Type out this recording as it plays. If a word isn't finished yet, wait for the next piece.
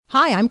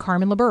Hi, I'm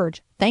Carmen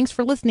LaBerge. Thanks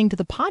for listening to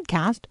the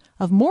podcast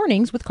of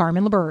Mornings with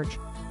Carmen LaBerge.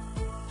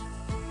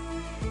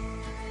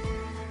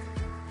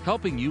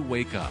 Helping you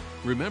wake up,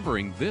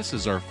 remembering this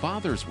is our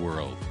Father's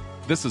world.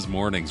 This is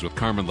Mornings with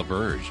Carmen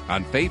LaBerge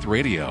on Faith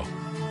Radio. If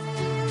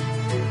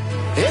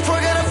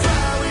we're gonna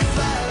fly, we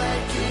fly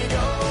like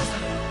eagles,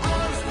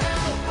 arms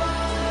held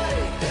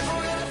wide. If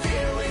we're gonna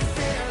fear, we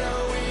fear no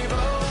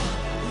evil.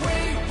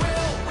 We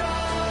will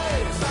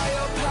rise. By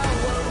your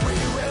power, we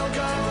will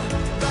go.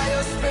 By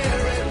your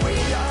spirit, we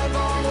are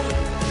bold.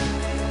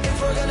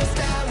 If we're gonna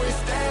stand, we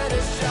stand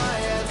as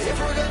giants. If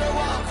we're gonna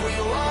walk, we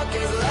walk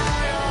as lions.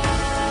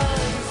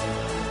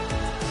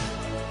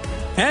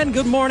 And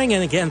good morning,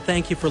 and again,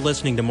 thank you for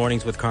listening to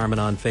Mornings with Carmen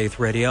on Faith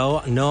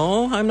Radio.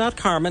 No, I'm not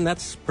Carmen.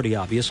 That's pretty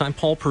obvious. I'm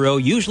Paul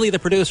Perot, usually the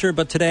producer,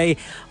 but today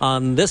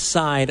on this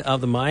side of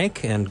the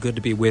mic, and good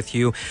to be with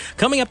you.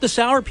 Coming up this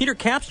hour, Peter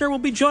Kapsner will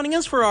be joining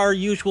us for our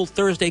usual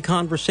Thursday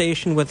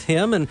conversation with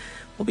him, and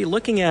we'll be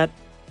looking at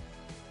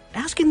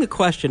asking the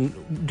question,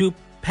 do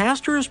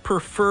pastors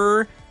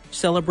prefer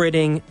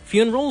celebrating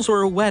funerals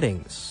or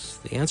weddings?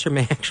 The answer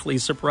may actually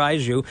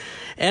surprise you.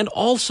 And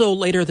also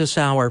later this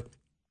hour,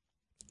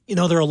 you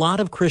know, there are a lot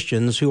of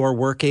Christians who are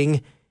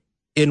working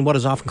in what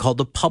is often called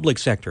the public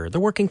sector. They're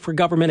working for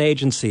government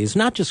agencies,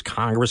 not just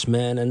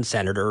congressmen and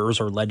senators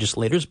or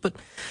legislators, but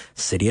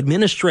city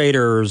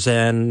administrators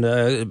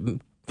and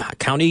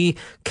county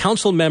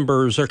council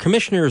members or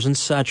commissioners and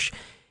such.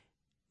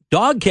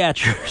 Dog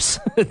catchers.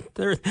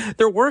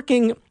 They're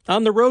working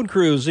on the road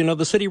crews, you know,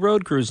 the city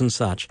road crews and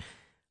such.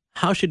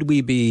 How should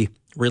we be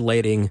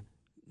relating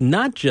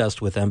not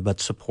just with them, but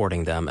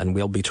supporting them? And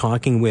we'll be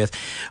talking with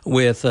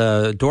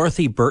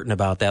Dorothy Burton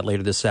about that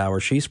later this hour.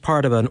 She's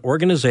part of an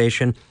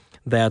organization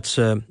that's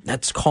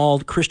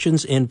called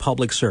Christians in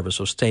Public Service.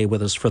 So stay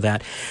with us for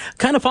that.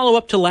 Kind of follow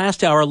up to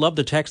last hour. I love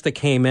the text that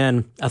came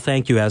in. A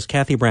thank you as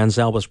Kathy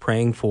Branzel was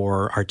praying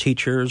for our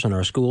teachers and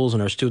our schools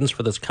and our students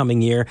for this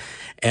coming year.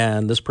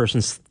 And this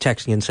person's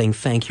texting in saying,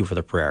 thank you for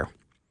the prayer.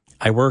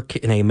 I work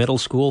in a middle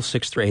school,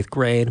 6th through 8th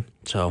grade.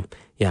 So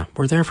yeah,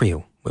 we're there for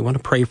you. We want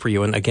to pray for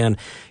you. And again,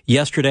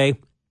 yesterday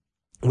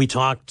we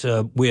talked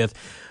with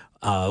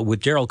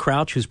Daryl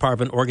Crouch, who's part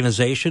of an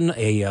organization,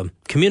 a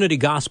community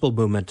gospel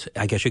movement,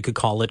 I guess you could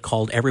call it,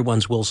 called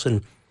Everyone's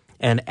Wilson.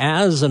 And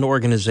as an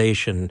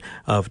organization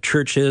of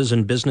churches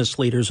and business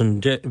leaders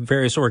and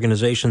various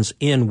organizations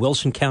in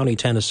Wilson County,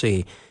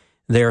 Tennessee,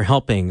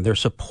 they're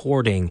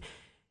supporting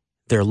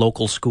their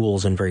local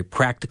schools in very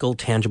practical,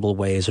 tangible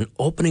ways and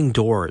opening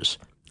doors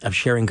of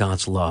sharing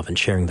God's love and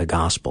sharing the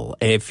gospel.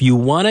 If you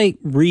want to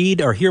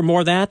read or hear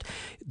more of that,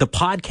 the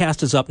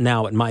podcast is up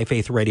now at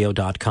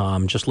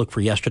myfaithradio.com. Just look for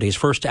yesterday's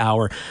first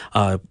hour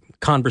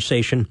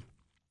conversation,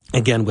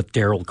 again, with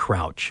Daryl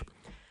Crouch.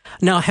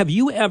 Now, have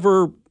you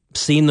ever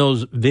seen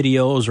those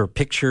videos or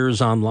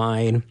pictures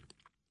online,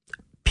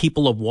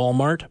 people of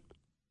Walmart?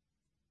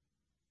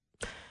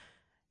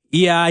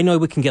 Yeah, I know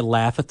we can get a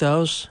laugh at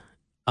those.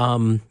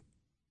 I,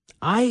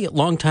 a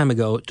long time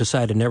ago,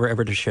 decided never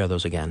ever to share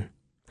those again.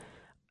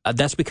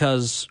 That's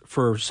because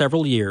for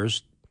several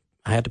years,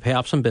 I had to pay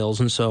off some bills,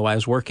 and so I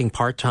was working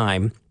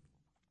part-time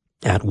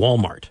at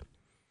Walmart.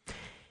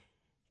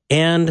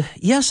 And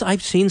yes,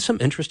 I've seen some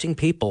interesting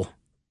people,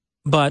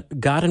 but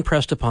God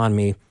impressed upon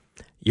me,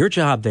 your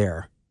job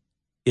there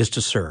is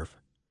to serve.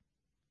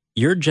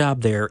 Your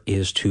job there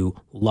is to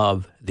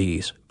love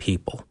these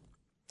people.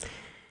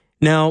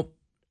 Now,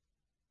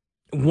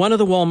 one of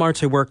the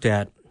Walmarts I worked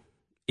at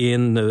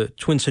in the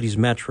Twin Cities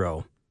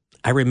Metro,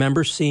 I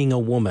remember seeing a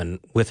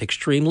woman with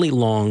extremely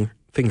long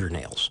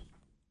fingernails.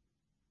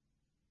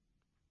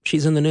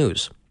 She's in the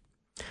news.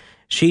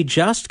 She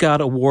just got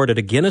awarded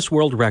a Guinness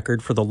World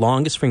Record for the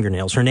longest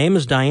fingernails. Her name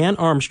is Diane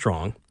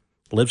Armstrong,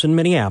 lives in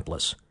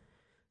Minneapolis.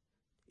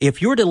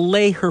 If you were to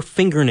lay her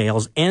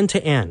fingernails end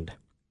to end,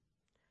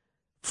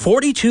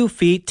 42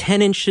 feet,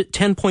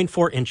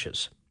 10.4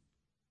 inches.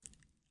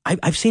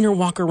 I've seen her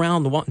walk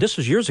around this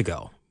was years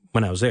ago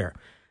when I was there.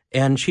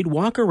 And she'd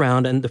walk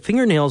around, and the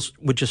fingernails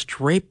would just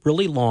drape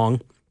really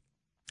long.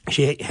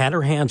 She had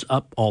her hands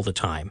up all the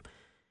time.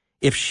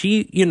 If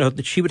she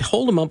would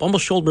hold them up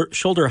almost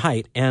shoulder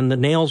height, and the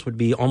nails would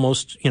be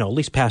almost, at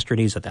least past her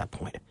knees at that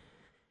point.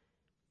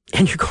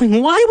 And you're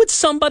going, why would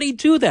somebody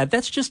do that?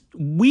 That's just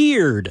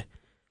weird.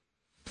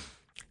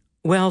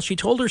 Well, she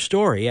told her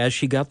story as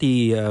she got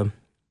the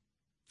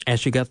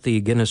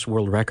Guinness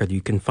World Record.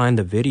 You can find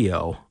the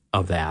video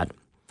of that.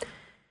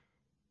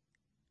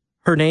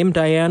 Her name,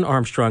 Diane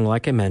Armstrong,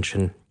 like I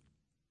mentioned,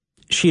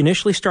 she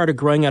initially started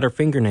growing out her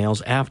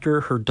fingernails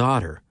after her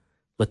daughter,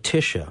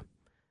 Letitia,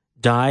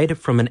 died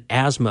from an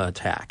asthma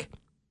attack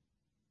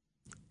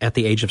at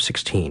the age of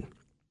 16.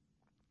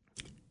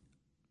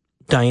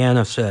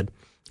 Diana said,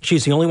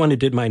 she's the only one who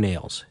did my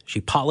nails.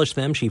 She polished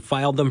them. She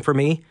filed them for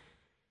me.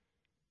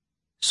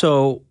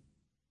 So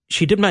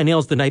she did my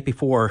nails the night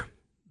before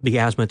the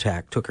asthma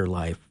attack took her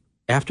life.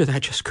 After that, I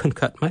just couldn't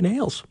cut my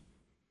nails.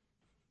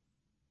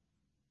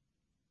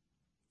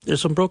 There's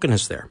some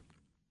brokenness there.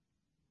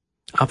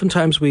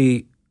 Oftentimes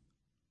we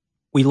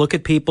look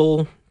at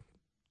people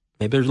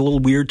maybe they're a little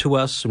weird to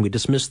us and we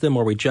dismiss them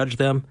or we judge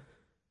them,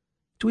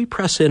 do we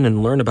press in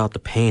and learn about the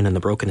pain and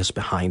the brokenness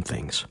behind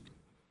things?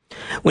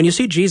 When you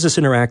see Jesus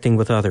interacting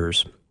with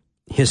others,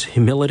 his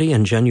humility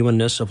and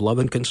genuineness of love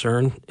and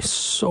concern is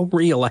so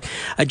real.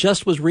 I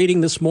just was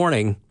reading this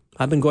morning.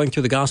 I've been going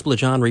through the Gospel of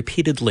John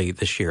repeatedly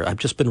this year. I've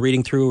just been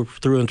reading through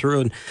and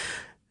through. And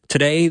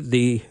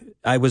today,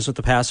 I was at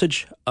the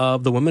passage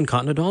of the woman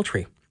caught in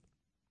adultery.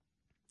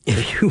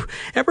 If you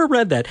ever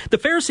read that, the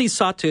Pharisees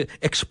sought to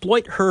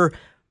exploit her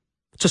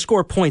to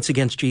score points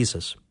against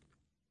Jesus.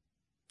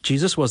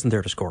 Jesus wasn't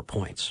there to score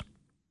points.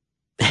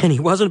 And he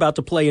wasn't about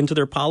to play into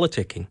their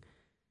politicking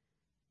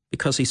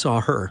because he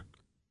saw her.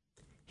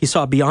 He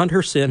saw beyond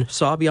her sin,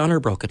 saw beyond her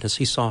brokenness.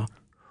 He saw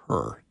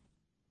her.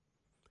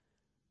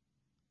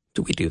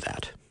 Do we do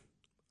that?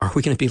 Are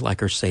we going to be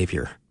like our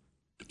Savior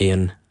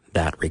in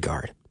that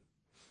regard?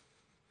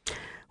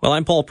 Well,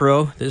 I'm Paul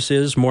Perot. This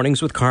is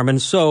Mornings with Carmen.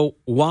 So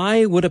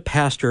why would a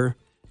pastor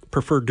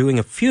prefer doing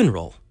a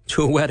funeral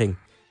to a wedding?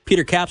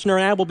 Peter Kapsner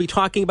and I will be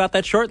talking about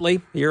that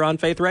shortly here on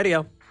Faith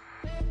Radio.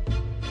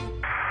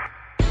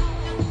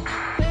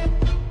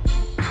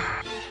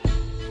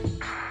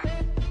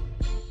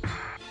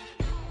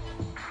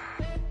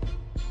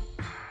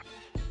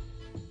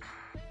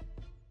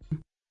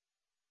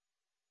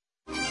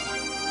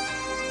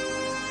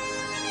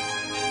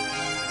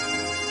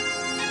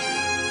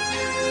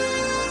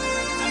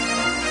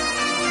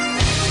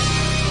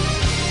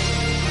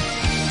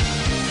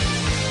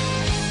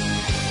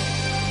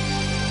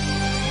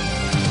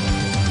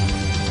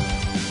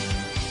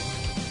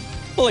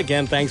 Well,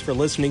 again, thanks for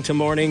listening to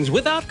Mornings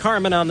Without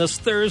Carmen on this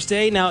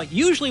Thursday. Now,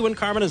 usually when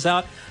Carmen is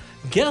out,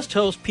 guest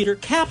host Peter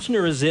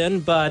Kapsner is in,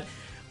 but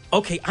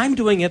okay, I'm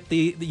doing it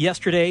the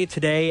yesterday,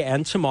 today,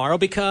 and tomorrow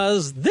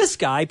because this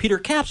guy, Peter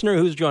Kapsner,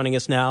 who's joining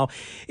us now,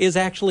 is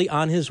actually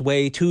on his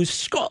way to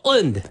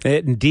Scotland.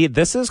 Indeed,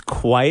 this is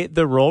quite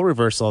the role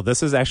reversal.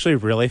 This is actually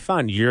really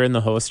fun. You're in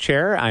the host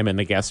chair. I'm in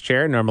the guest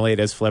chair. Normally it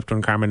is flipped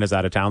when Carmen is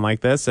out of town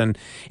like this. And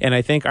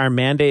I think our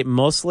mandate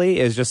mostly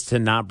is just to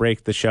not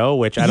break the show,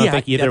 which I don't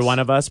think either one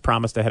of us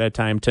promised ahead of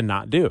time to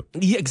not do.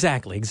 Yeah,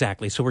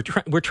 exactly. So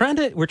we're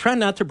trying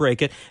not to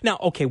break it. Now,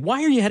 okay,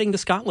 why are you heading to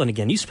Scotland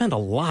again? You spend a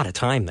lot of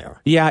time there.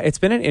 Yeah, it's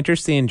been an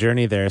interesting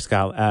journey there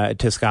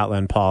to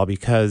Scotland, Paul,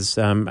 because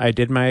I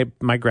did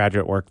my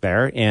graduate work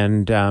there,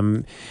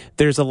 and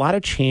there's a lot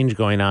of change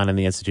going on in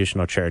the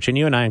institutional church. And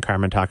you and I and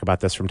Carmen talk about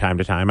this from time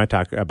to time. I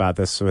talk about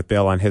this with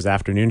Bill on his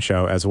afternoon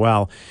show as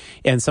well.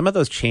 And some of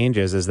those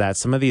changes is that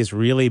some of these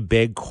really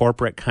big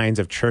corporate kinds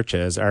of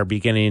churches are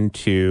beginning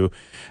to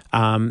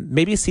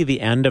maybe see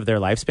the end of their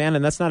lifespan,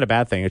 and that's not a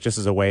bad thing. It just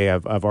is a way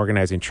of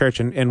organizing church.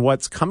 And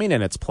what's coming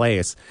in its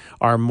place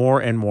are more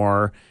and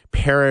more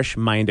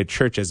parish-minded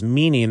churches,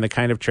 meaning the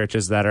kind of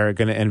churches that are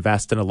going to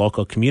invest in a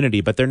local community,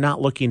 but they're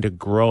not looking to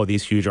grow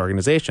these huge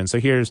organizations. So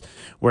here's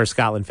where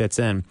Scotland fits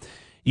in.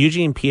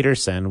 Eugene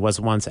Peterson was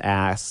once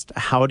asked,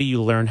 how do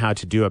you learn how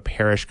to do a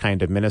parish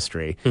kind of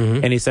ministry?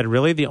 Mm-hmm. And he said,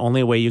 really, the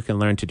only way you can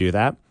learn to do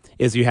that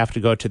is you have to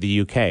go to the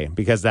UK,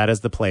 because that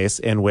is the place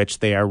in which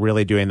they are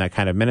really doing that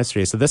kind of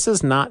ministry. So this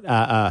is not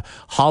a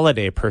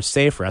holiday per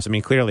se for us. I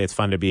mean, clearly it's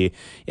fun to be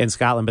in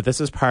Scotland, but this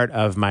is part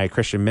of my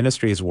Christian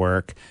ministries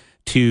work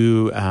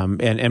to,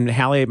 and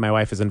Hallie, my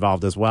wife, is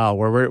involved as well,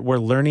 where we're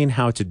learning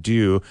how to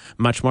do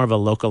much more of a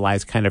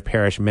localized kind of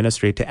parish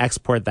ministry to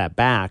export that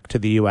back to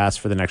the U.S.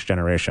 for the next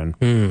generation.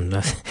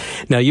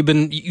 Now, you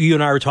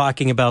and I were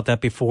talking about that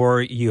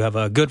before. You have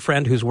a good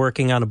friend who's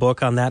working on a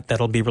book on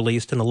that'll be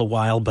released in a little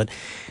while, but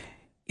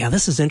yeah,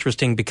 this is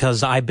interesting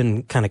because I've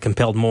been kind of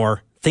compelled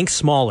more. Think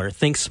smaller,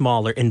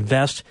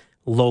 invest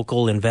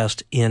local,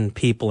 invest in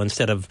people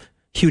instead of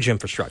huge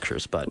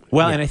infrastructures. But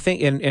well, yeah. And I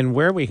think and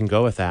where we can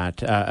go with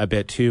that a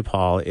bit too,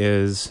 Paul,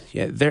 is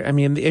there. I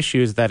mean, the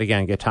issues that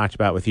again get talked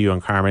about with you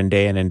and Carmen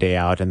day in and day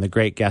out, and the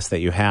great guests that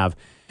you have.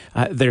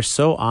 They're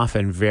so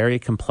often very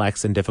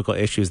complex and difficult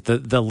issues.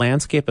 The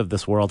landscape of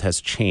this world has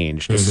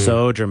changed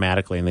so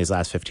dramatically in these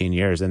last 15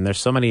 years, and there's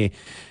so many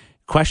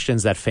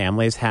questions that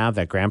families have,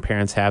 that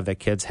grandparents have, that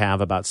kids have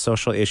about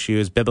social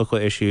issues, biblical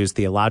issues,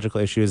 theological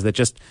issues that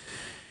just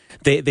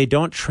they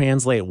don't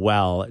translate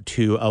well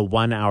to a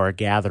 1 hour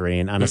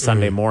gathering on a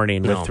Sunday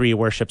morning with 3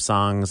 worship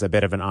songs, a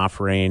bit of an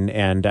offering,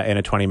 and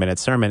a 20-minute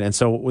sermon. And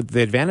so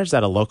the advantage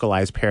that a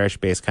localized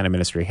parish-based kind of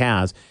ministry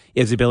has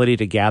is the ability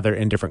to gather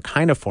in different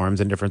kind of forms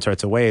in different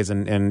sorts of ways.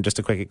 And just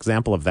a quick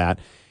example of that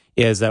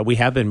is that we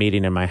have been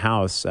meeting in my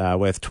house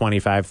with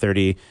 25,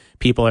 30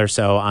 people or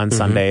so on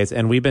Sundays,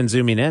 and we've been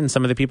zooming in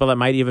some of the people that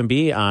might even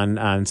be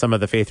on some of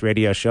the Faith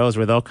Radio shows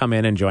where they'll come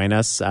in and join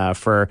us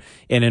for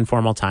an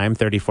informal time,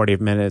 30, 40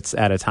 minutes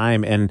at a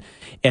time, and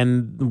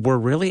we're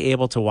really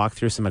able to walk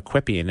through some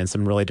equipping in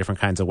some really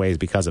different kinds of ways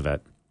because of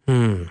it.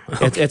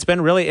 Okay. It's been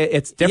really,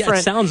 it's different. Yeah,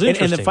 it sounds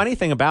interesting. And the funny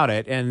thing about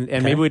it, and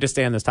maybe we just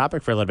stay on this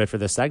topic for a little bit for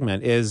this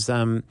segment, is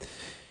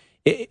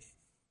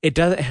it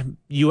does.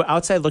 You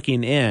outside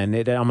looking in,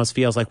 it almost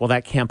feels like, well,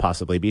 that can't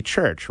possibly be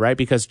church, right?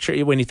 Because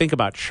when you think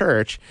about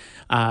church,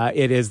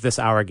 it is this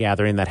hour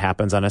gathering that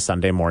happens on a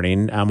Sunday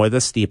morning with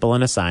a steeple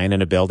and a sign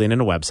and a building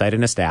and a website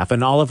and a staff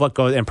and all of what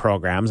goes in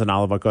programs and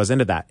all of what goes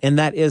into that. And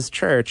that is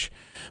church.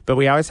 But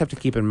we always have to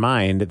keep in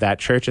mind that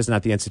church is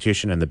not the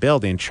institution and the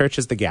building. Church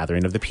is the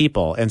gathering of the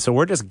people. And so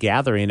we're just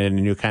gathering in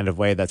a new kind of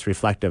way that's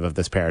reflective of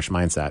this parish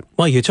mindset.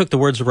 Well, you took the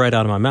words right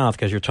out of my mouth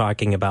because you're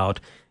talking about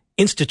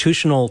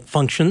institutional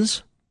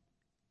functions.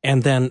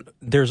 And then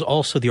there's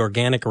also the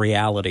organic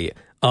reality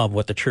of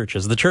what the church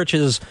is. The church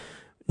is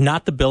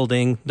not the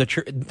building. The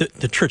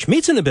church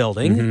meets in the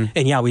building.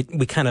 And yeah, we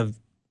kind of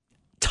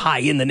tie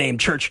in the name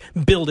church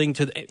building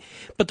to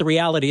but the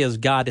reality is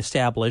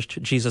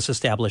Jesus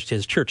established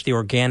his church. The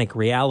organic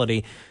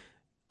reality,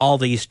 all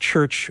these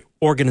church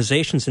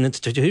organizations and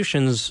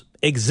institutions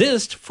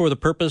exist for the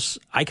purpose,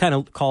 I kind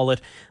of call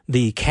it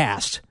the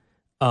cast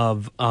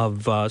of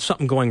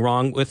something going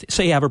wrong with,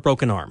 say you have a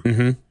broken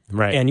arm.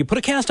 Right. And you put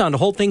a cast on to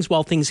hold things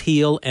while things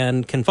heal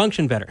and can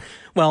function better.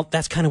 Well,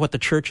 that's kind of what the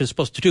church is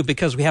supposed to do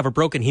because we have a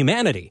broken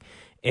humanity.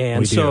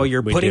 And so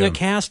you're putting a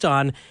cast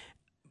on,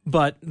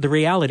 but the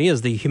reality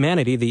is the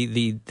humanity,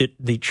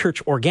 the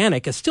church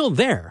organic is still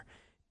there.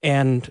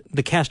 And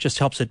the cast just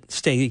helps it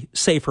stay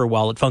safer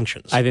while it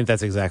functions. I think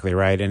that's exactly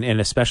right.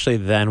 And especially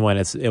then when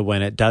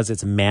it does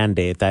its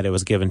mandate that it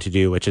was given to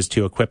do, which is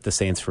to equip the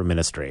saints for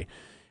ministry.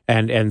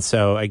 And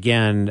so,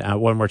 again,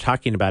 when we're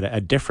talking about a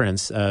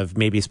difference of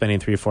maybe spending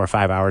 3, 4,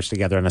 5 hours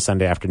together on a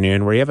Sunday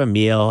afternoon where you have a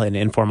meal and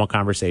informal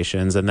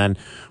conversations, and then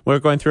we're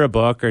going through a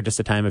book or just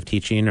a time of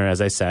teaching, or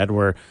as I said,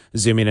 we're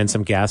Zooming in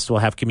some guests. We'll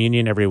have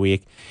communion every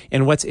week.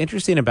 And what's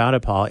interesting about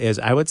it, Paul, is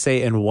I would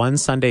say in one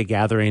Sunday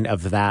gathering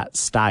of that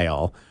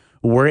style,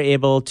 we're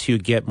able to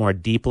get more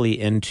deeply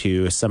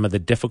into some of the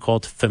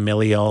difficult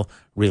familial,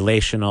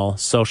 relational,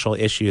 social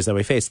issues that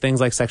we face. Things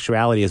like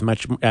sexuality is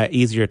much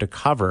easier to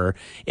cover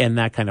in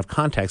that kind of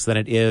context than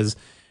it is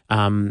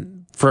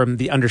from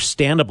the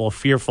understandable,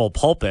 fearful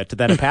pulpit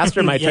that a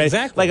pastor might try.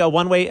 Exactly. Like a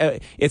one way,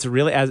 it's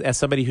really, as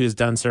somebody who's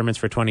done sermons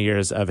for 20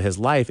 years of his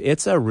life,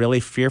 it's a really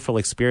fearful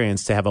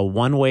experience to have a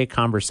one-way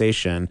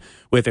conversation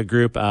with a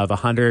group of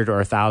 100 or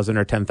 1,000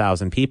 or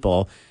 10,000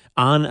 people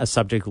on a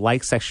subject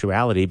like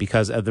sexuality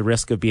because of the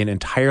risk of being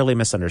entirely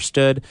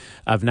misunderstood,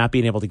 of not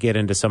being able to get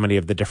into so many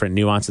of the different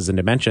nuances and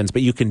dimensions.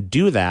 But you can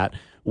do that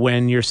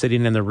when you're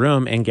sitting in the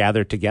room and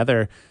gathered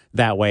together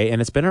that way. And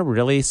it's been a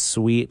really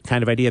sweet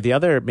kind of idea. The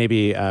other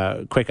maybe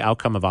quick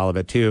outcome of all of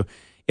it, too,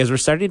 is we're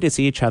starting to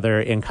see each other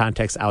in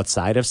context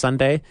outside of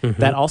Sunday.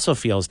 That also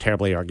feels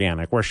terribly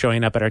organic. We're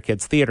showing up at our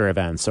kids' theater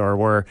events, or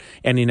we're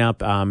ending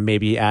up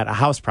maybe at a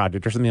house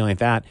project or something like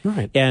that.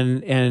 Right.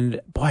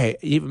 And boy,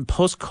 even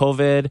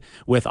post-COVID,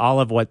 with all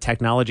of what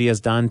technology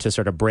has done to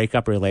sort of break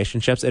up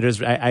relationships,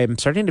 I'm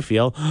starting to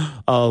feel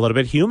a little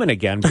bit human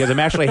again because I'm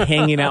actually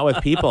hanging out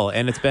with people,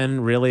 and it's been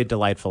really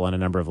delightful on a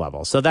number of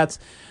levels. So that's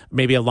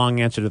maybe a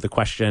long answer to the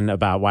question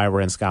about why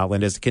we're in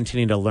Scotland, is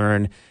continuing to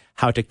learn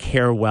how to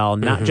care well,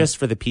 not just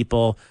for the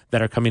people that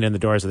are coming in the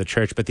doors of the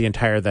church, but the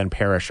entire then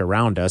parish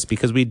around us,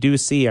 because we do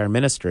see our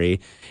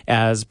ministry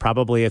as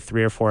probably a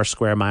 3 or 4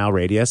 square mile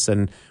radius.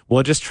 And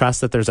we'll just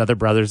trust that there's other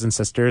brothers and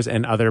sisters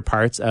in other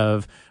parts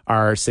of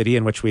our city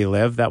in which we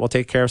live that will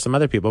take care of some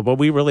other people. But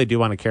we really do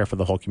want to care for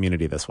the whole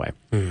community this way.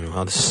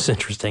 Well, this is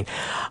interesting.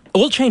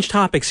 We'll change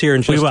topics here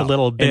in just a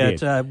little bit,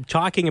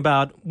 talking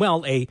about,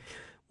 we'll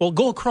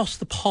go across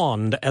the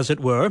pond, as it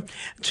were,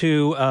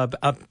 to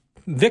a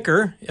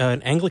vicar, an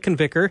Anglican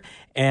vicar,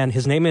 and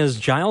his name is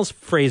Giles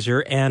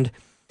Fraser, and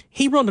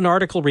he wrote an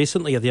article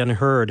recently at The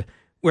Unheard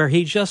where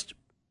he just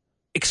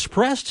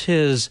expressed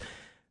his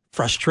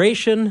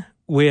frustration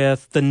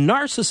with the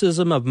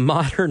narcissism of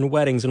modern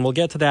weddings, and we'll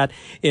get to that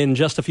in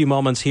just a few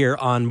moments here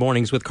on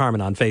Mornings with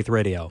Carmen on Faith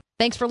Radio.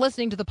 Thanks for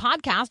listening to the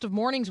podcast of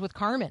Mornings with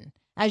Carmen.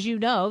 As you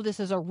know, this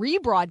is a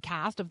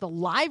rebroadcast of the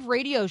live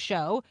radio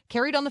show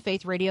carried on the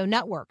Faith Radio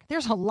Network.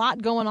 There's a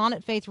lot going on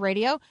at Faith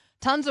Radio.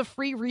 Tons of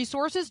free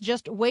resources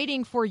just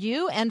waiting for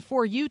you and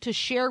for you to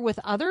share with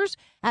others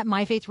at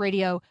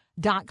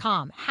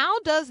myfaithradio.com. How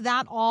does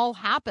that all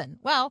happen?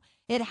 Well,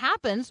 it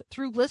happens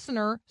through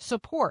listener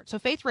support. So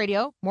Faith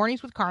Radio,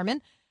 Mornings with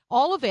Carmen,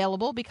 all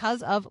available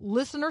because of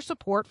listener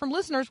support from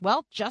listeners,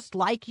 well, just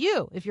like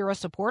you. If you're a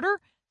supporter,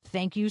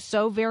 thank you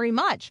so very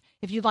much.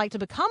 If you'd like to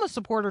become a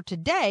supporter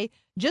today,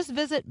 just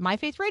visit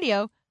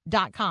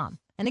myfaithradio.com.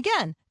 And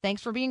again,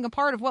 thanks for being a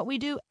part of what we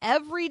do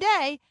every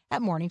day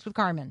at Mornings with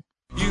Carmen.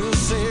 You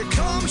say,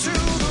 come to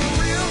the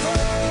river.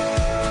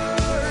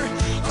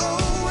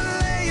 Oh,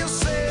 lay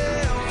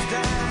yourself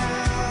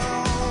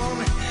down.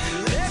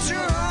 Let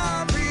your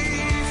heart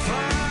be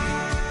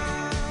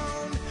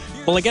found.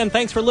 Well, again,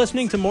 thanks for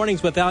listening to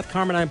Mornings Without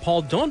Carmen. I'm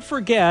Paul. Don't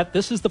forget,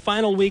 this is the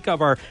final week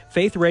of our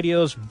Faith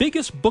Radio's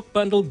biggest book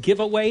bundle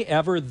giveaway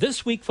ever.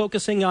 This week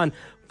focusing on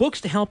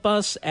books to help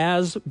us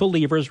as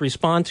believers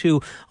respond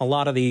to a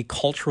lot of the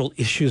cultural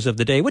issues of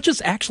the day, which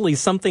is actually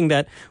something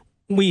that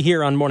we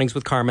here on Mornings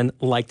with Carmen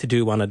like to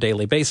do on a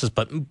daily basis.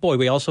 But boy,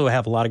 we also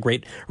have a lot of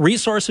great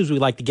resources we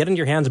like to get into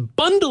your hands,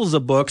 bundles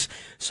of books.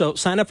 So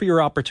sign up for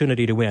your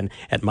opportunity to win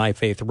at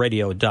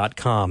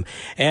myfaithradio.com.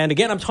 And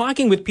again, I'm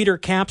talking with Peter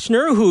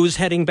Kapsner, who's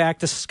heading back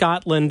to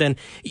Scotland. And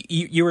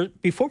you were,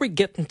 before we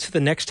get into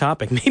the next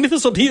topic, maybe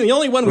this will be the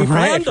only one we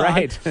planned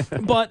on.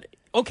 But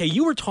okay,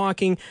 you were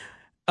talking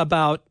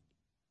about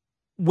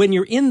when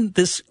you're in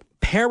this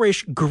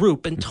parish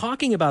group and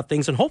talking about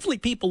things, and hopefully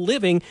people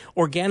living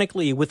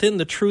organically within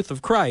the truth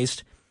of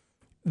Christ,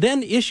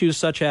 then issues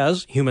such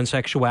as human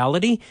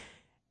sexuality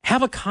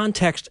have a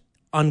context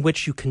on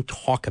which you can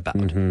talk about.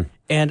 Mm-hmm.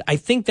 And I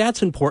think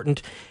that's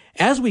important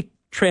as we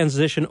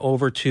transition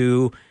over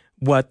to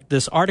what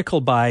this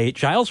article by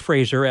Giles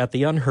Fraser at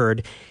The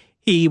Unheard.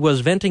 He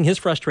was venting his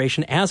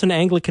frustration as an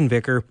Anglican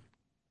vicar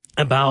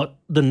about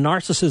the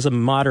narcissism of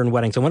modern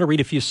weddings. I want to read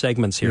a few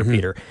segments here,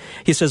 Peter.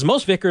 He says,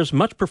 most vicars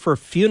much prefer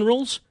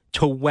funerals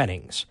to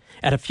weddings.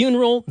 At a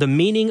funeral, the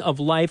meaning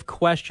of life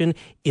question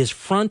is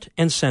front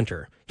and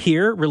center.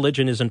 Here,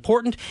 religion is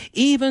important,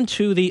 even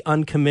to the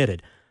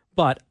uncommitted.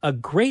 But a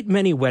great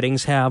many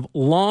weddings have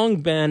long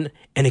been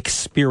an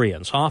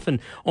experience, often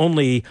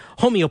only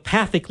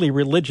homeopathically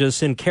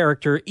religious in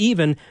character,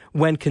 even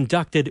when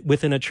conducted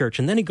within a church.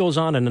 And then he goes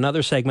on in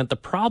another segment. The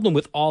problem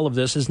with all of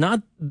this is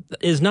not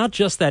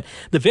just that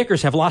the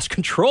vicars have lost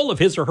control of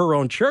his or her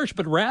own church,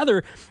 but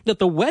rather that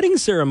the wedding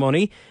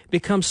ceremony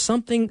becomes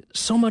something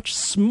so much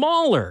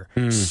smaller,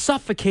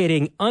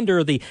 suffocating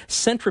under the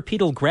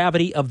centripetal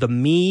gravity of the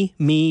me,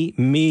 me,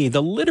 me.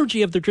 The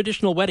liturgy of the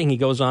traditional wedding, he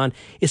goes on,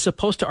 is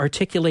supposed to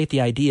articulate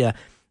the idea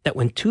that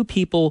when two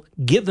people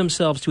give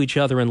themselves to each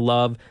other in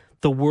love,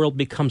 the world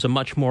becomes a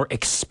much more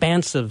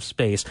expansive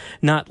space,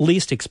 not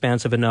least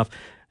expansive enough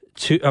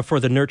for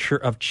the nurture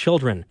of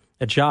children,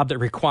 a job that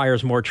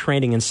requires more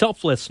training and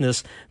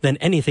selflessness than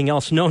anything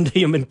else known to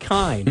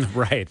humankind.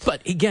 Right.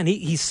 But again,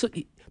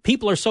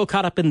 people are so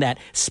caught up in that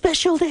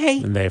special day.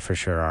 They for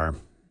sure are.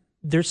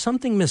 There's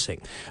something missing.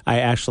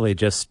 I actually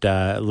just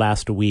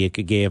last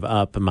week gave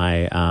up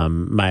my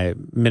my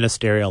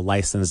ministerial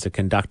license to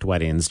conduct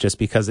weddings just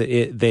because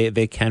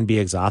they can be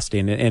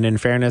exhausting. And in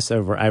fairness,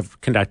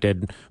 I've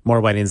conducted more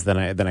weddings than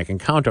I can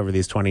count over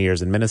these 20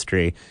 years in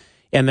ministry.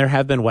 And there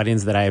have been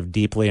weddings that I have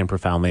deeply and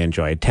profoundly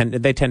enjoyed.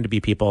 They tend to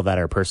be people that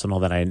are personal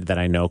that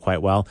I know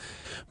quite well.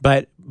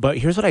 But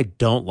here's what I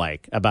don't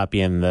like about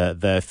being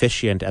the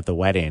officiant at the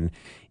wedding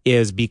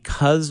is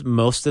because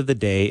most of the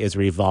day is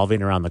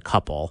revolving around the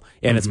couple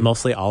and it's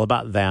mostly all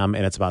about them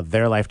and it's about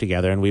their life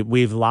together. And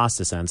we've lost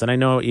a sense. And I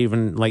know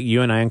even like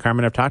you and I and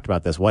Carmen have talked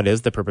about this. What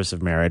is the purpose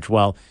of marriage?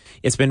 Well,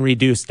 it's been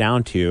reduced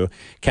down to,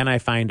 can I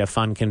find a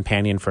fun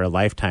companion for a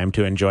lifetime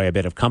to enjoy a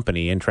bit of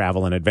company and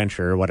travel and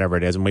adventure or whatever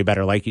it is? And we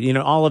better like,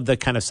 all of the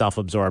kind of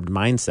self-absorbed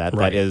mindset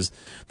that is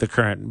the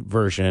current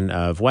version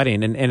of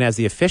wedding. And as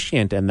the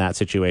officiant in that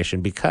situation,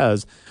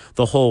 because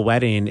the whole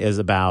wedding is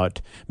about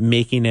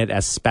making it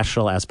as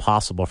special as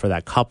possible for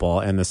that couple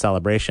and the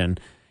celebration.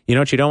 You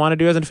know what you don't want to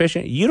do as an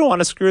officiant? You don't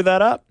want to screw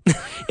that up.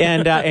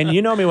 And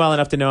you know me well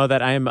enough to know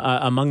that I'm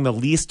among the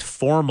least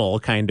formal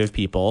kind of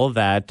people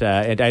that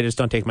and I just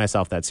don't take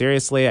myself that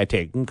seriously. I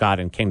take God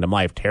and kingdom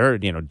life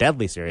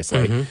deadly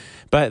seriously.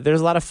 But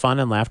there's a lot of fun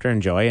and laughter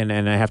and joy, and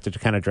I have to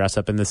kind of dress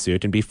up in the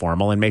suit and be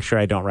formal and make sure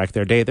I don't wreck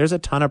their day. There's a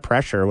ton of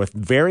pressure with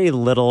very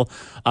little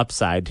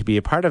upside to be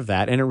a part of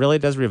that, and it really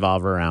does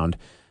revolve around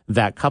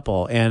that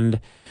couple. And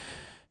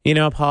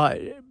Paul,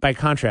 by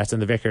contrast,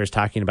 and the vicar is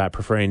talking about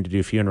preferring to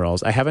do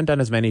funerals. I haven't done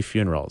as many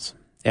funerals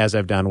as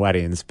I've done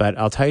weddings, but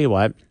I'll tell you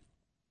what,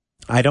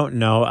 I don't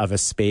know of a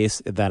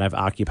space that I've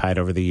occupied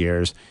over the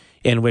years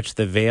in which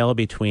the veil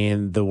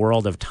between the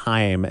world of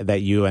time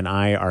that you and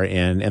I are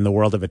in and the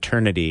world of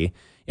eternity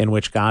in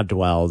which God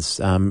dwells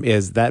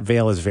that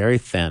veil is very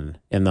thin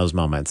in those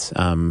moments.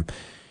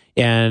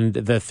 And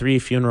the three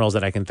funerals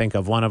that I can think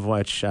of, one of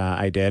which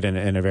I did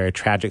in a very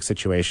tragic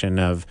situation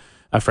of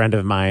a friend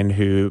of mine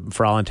who,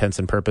 for all intents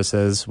and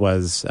purposes,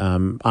 was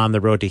on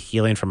the road to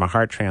healing from a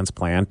heart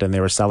transplant, and they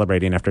were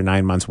celebrating after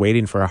 9 months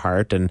waiting for a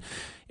heart, and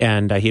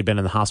he had been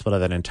in the hospital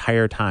that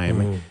entire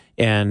time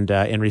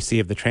and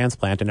received the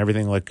transplant, and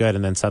everything looked good,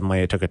 and then suddenly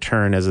it took a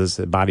turn as his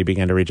body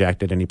began to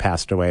reject it, and he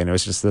passed away, and it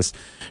was just this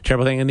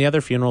terrible thing. And the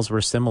other funerals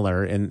were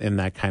similar in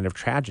that kind of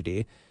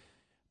tragedy,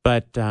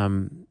 but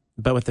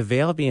with the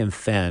veil being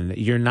thin,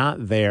 you're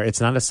not there. It's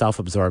not a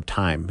self-absorbed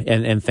time.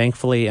 And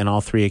thankfully, in all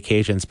three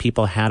occasions,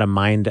 people had a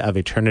mind of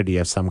eternity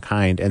of some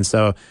kind. And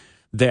so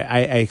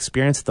I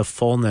experienced the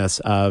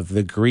fullness of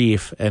the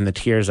grief and the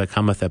tears that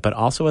come with it, but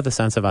also with a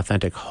sense of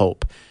authentic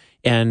hope.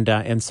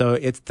 And so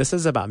this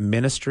is about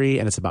ministry,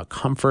 and it's about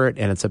comfort,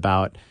 and it's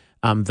about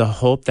the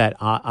hope that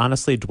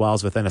honestly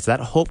dwells within us. That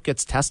hope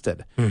gets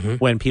tested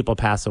when people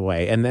pass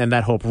away. And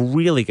that hope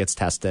really gets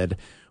tested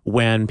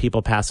when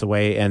people pass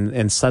away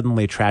and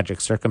suddenly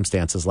tragic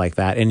circumstances like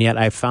that. And yet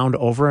I've found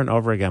over and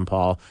over again,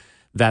 Paul,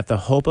 that the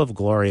hope of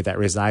glory that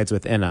resides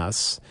within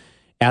us,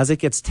 as it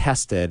gets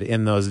tested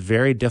in those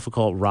very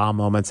difficult, raw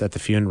moments at the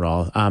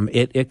funeral,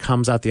 it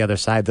comes out the other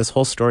side. This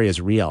whole story is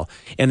real.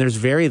 And there's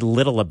very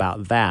little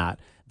about that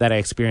that I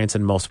experience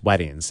in most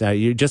weddings.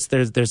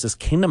 There's this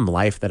kingdom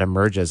life that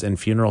emerges in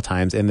funeral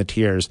times in the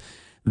tears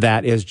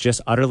that is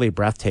just utterly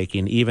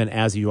breathtaking, even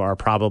as you are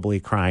probably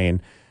crying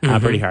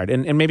pretty hard.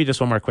 And maybe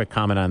just one more quick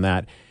comment on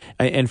that.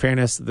 In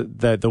fairness,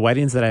 the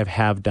weddings that I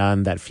have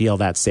done that feel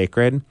that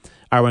sacred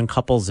are when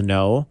couples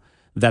know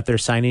that they're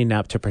signing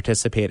up to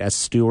participate as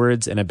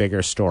stewards in a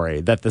bigger story,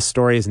 that the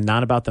story is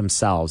not about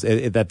themselves,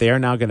 that they are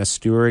now going to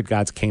steward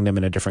God's kingdom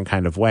in a different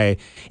kind of way.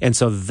 And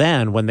so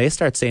then when they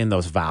start saying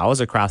those vows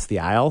across the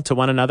aisle to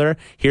one another,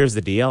 here's the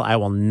deal, I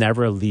will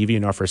never leave you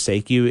nor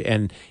forsake you.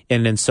 And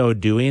in so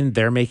doing,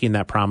 they're making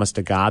that promise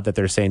to God that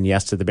they're saying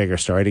yes to the bigger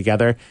story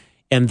together.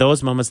 In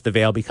those moments, the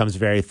veil becomes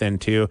very thin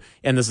too.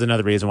 And this is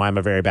another reason why I'm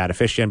a very bad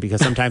officiant,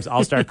 because sometimes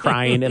I'll start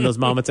crying in those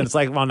moments and it's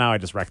like, well, now I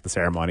just wrecked the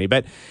ceremony.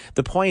 But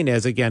the point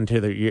is, again,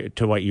 to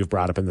what you've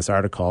brought up in this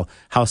article,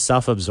 how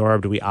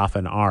self-absorbed we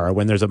often are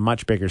when there's a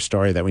much bigger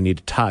story that we need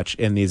to touch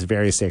in these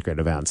very sacred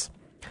events.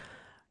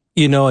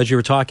 You know, as you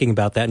were talking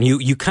about that, and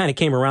you kind of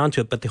came around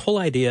to it, but the whole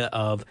idea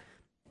of,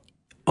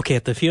 okay,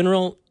 at the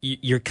funeral,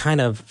 you're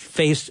kind of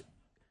faced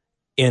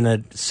in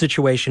a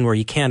situation where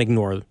you can't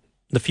ignore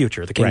the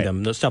future, the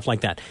kingdom, the stuff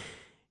like that.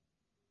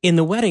 In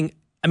the wedding,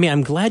 I mean,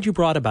 I'm glad you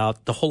brought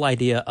about the whole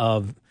idea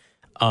of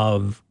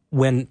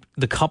when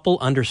the couple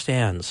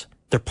understands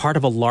they're part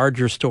of a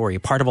larger story,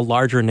 part of a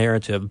larger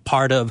narrative,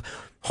 part of,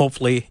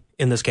 hopefully,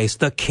 in this case,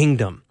 the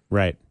kingdom.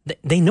 Right.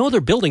 They know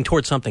they're building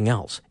towards something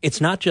else.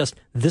 It's not just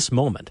this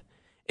moment.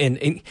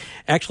 And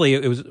actually,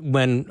 it was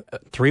when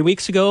 3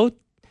 weeks ago,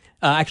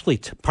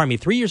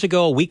 3 years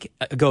ago, a week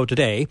ago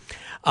today,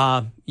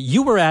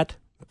 you were at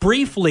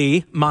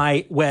briefly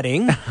my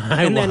wedding.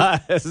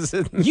 Was.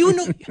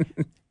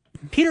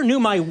 Peter knew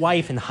my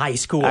wife in high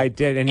school. I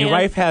did. And your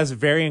wife has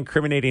very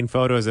incriminating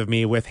photos of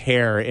me with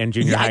hair in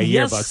junior high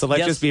yearbook. So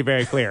let's just be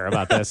very clear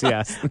about this.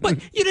 Yes. But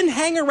you didn't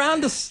hang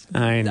around to...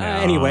 I know.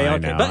 Anyway, okay. I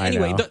know, but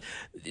anyway,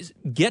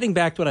 getting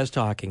back to what I was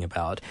talking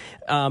about,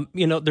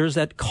 there's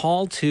that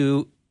call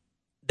to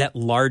that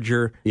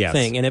larger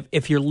thing. And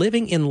if you're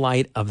living in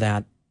light of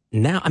that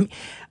now, I mean...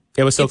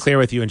 It was so clear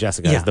with you and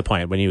Jessica, is the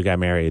point, when you got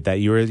married, that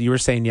you were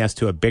saying yes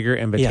to a bigger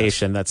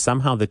invitation, that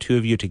somehow the two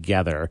of you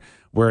together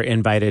were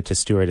invited to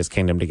steward his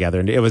kingdom together.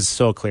 And it was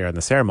so clear in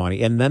the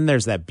ceremony. And then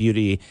there's that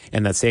beauty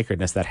and that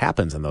sacredness that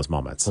happens in those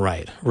moments.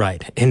 Right.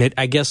 And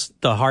I guess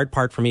the hard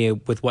part for me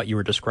with what you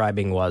were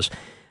describing was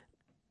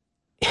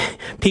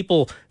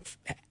people,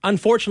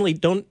 unfortunately,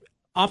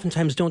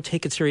 oftentimes don't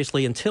take it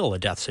seriously until a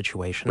death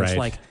situation. Right. It's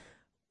like,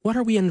 what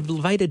are we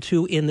invited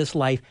to in this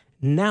life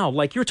now?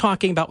 Like you're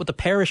talking about with the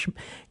parish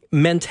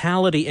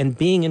mentality and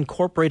being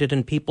incorporated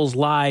in people's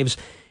lives,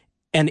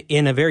 and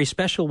in a very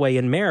special way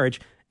in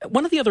marriage.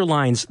 One of the other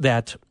lines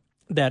that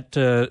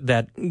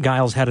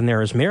Giles had in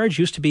there is marriage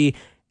used to be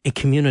a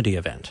community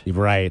event.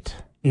 Right.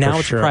 Now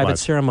it's a private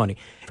ceremony.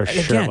 For and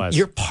sure again, it was.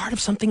 You're part of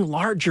something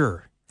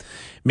larger.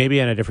 Maybe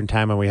in a different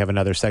time when we have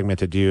another segment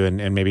to do,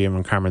 and maybe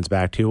when Carmen's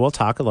back too, we'll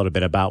talk a little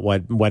bit about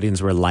what weddings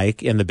were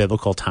like in the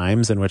biblical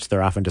times in which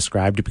they're often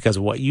described, because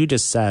what you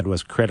just said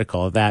was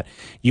critical, that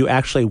you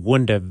actually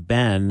wouldn't have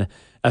been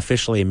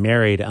officially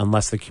married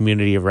unless the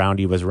community around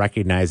you was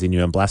recognizing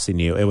you and blessing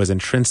you. It was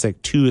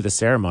intrinsic to the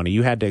ceremony.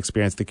 You had to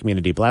experience the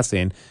community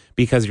blessing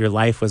because your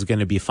life was going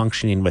to be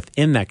functioning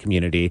within that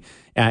community,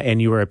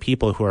 and you were a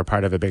people who are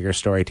part of a bigger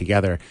story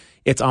together.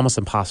 It's almost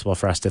impossible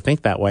for us to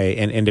think that way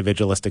in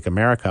individualistic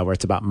America, where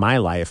it's about my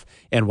life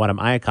and what am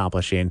I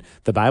accomplishing.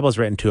 The Bible is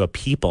written to a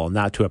people,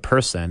 not to a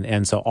person,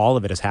 and so all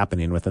of it is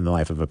happening within the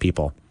life of a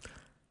people.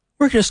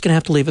 We're just going to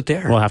have to leave it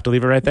there. We'll have to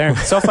leave it right there.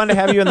 So fun to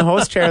have you in the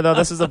host chair, though.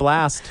 This is a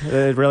blast.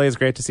 It really is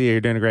great to see you.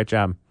 You're doing a great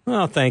job.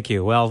 Well, thank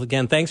you. Well,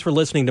 again, thanks for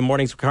listening to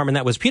Mornings with Carmen.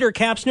 That was Peter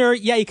Kapsner.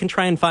 Yeah, you can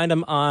try and find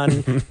him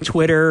on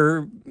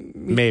Twitter.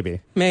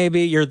 Maybe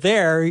you're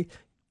there.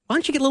 Why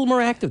don't you get a little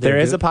more active there?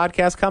 There is a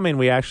podcast coming.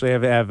 We actually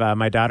have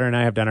my daughter and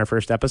I have done our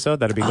first episode.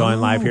 That'll be going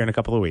live here in a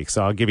couple of weeks.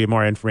 So I'll give you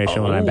more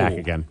information when I'm back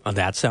again. Oh,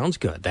 that sounds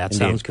good.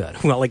 Sounds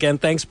good. Well, again,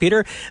 thanks,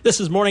 Peter. This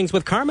is Mornings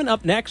with Carmen.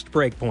 Up next,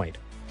 Breakpoint.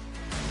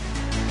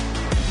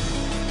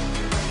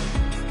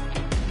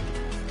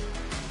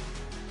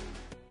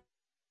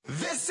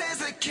 This is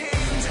the kingdom,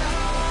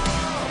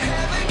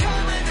 heaven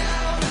coming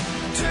down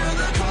to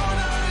the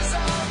corners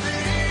of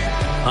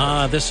the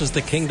earth. This is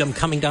the kingdom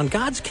coming down.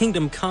 God's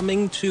kingdom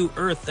coming to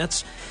earth.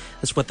 That's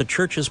what the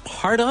church is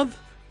part of.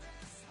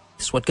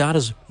 It's what God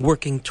is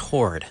working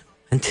toward.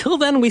 Until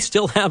then, we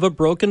still have a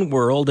broken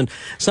world, and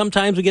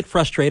sometimes we get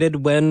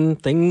frustrated when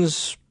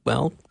things,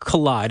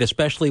 collide,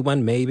 especially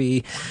when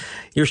maybe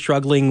you're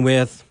struggling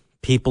with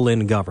people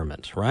in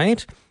government,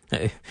 right?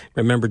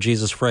 Remember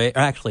Jesus' phrase,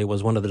 actually it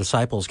was one of the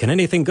disciples, can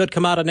anything good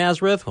come out of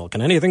Nazareth? Well, can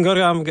anything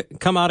good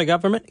come out of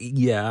government?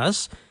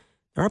 Yes.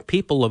 There are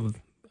people of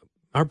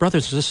our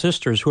brothers and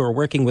sisters who are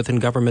working within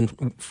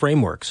government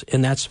frameworks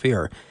in that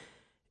sphere.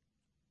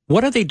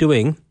 What are they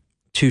doing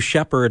to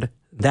shepherd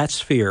that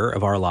sphere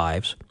of our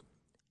lives,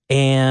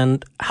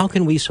 and how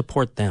can we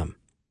support them?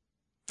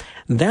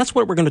 That's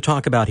what we're going to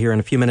talk about here in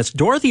a few minutes.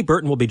 Dorothy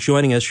Burton will be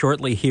joining us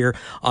shortly here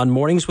on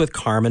Mornings with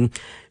Carmen.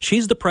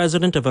 She's the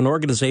president of an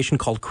organization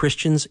called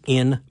Christians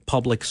in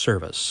Public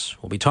Service.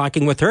 We'll be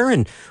talking with her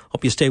and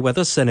hope you stay with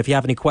us. And if you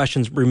have any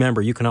questions,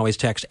 remember, you can always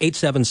text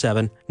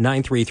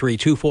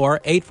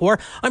 877-933-2484.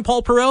 I'm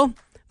Paul Perot.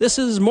 This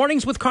is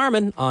Mornings with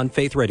Carmen on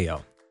Faith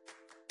Radio.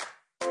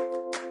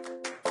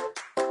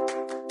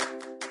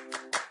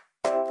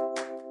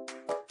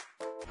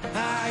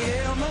 I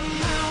am a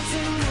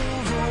mountain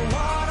mover,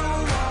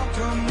 water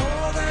walker,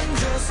 more than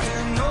just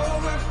an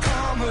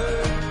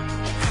overcomer,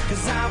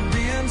 'cause I've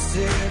been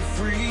set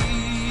free.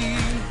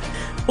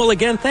 Well,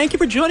 again, thank you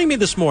for joining me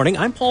this morning.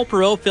 I'm Paul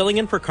Perot, filling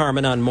in for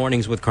Carmen on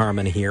Mornings with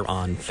Carmen here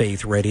on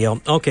Faith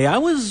Radio. Okay, I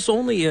was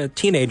only a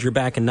teenager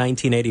back in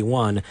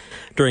 1981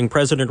 during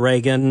President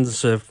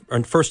Reagan's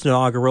first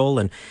inaugural,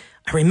 and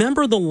I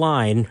remember the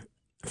line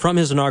from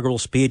his inaugural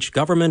speech,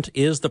 "Government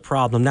is the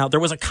problem." Now, there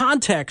was a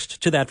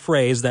context to that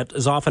phrase that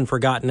is often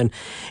forgotten,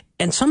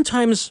 and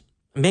sometimes,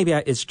 maybe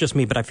it's just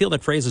me, but I feel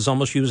that phrase is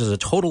almost used as a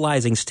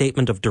totalizing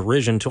statement of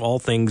derision to all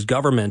things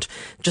government,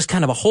 just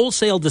kind of a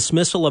wholesale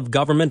dismissal of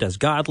government as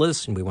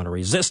godless, and we want to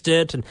resist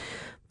it.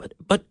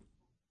 But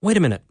wait a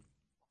minute.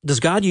 Does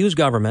God use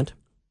government?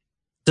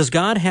 Does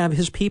God have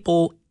his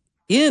people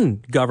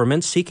in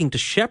government seeking to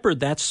shepherd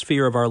that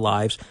sphere of our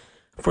lives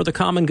for the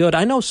common good?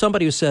 I know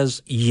somebody who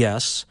says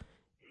yes,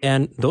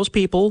 and those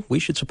people we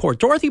should support.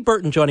 Dorothy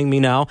Burton joining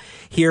me now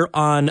here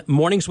on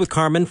Mornings with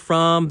Carmen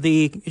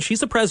she's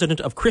the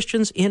president of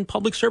Christians in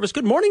Public Service.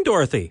 Good morning,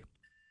 Dorothy.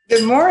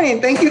 Good morning.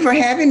 Thank you for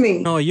having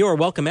me. Oh, you are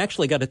welcome.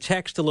 Actually, got a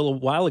text a little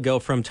while ago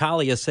from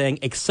Talia saying,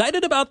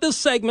 excited about this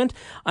segment.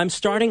 I'm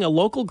starting a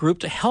local group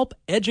to help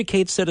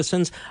educate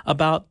citizens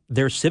about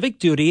their civic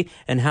duty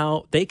and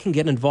how they can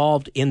get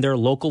involved in their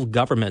local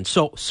government.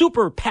 So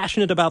super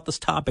passionate about this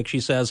topic,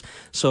 she says.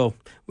 So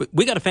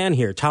we got a fan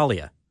here,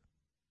 Talia.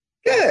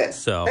 Good.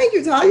 So thank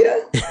you, Talia.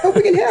 Hope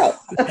we can help.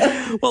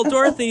 Well,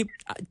 Dorothy,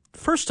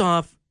 first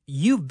off,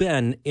 you've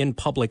been in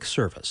public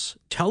service.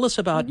 Tell us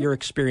about your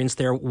experience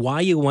there,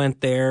 why you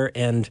went there,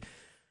 and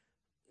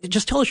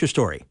just tell us your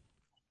story.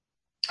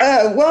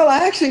 Well,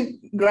 I actually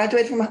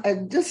graduated from,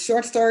 just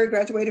short story,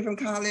 graduated from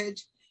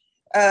college,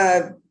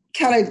 kind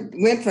of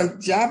went from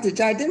job to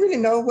job. I didn't really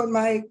know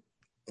I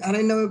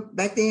didn't know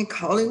back then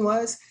calling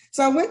was.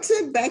 So I went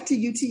back to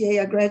UTA.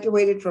 I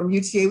graduated from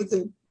UTA with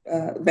a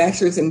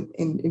bachelor's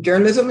in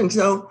journalism. And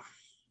so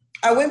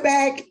I went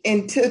back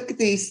and took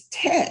these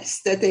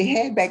tests that they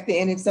had back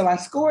then. And so I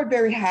scored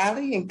very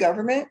highly in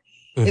government.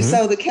 Mm-hmm. And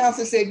so the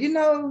counselor said, you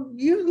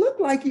look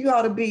like you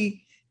ought to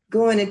be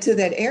going into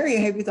that area.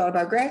 Have you thought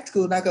about grad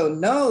school? And I go,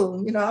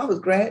 no, I was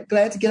glad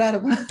to get out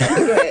of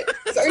undergrad.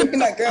 Certainly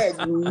not grad.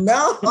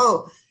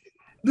 No.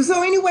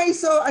 So anyway,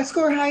 so I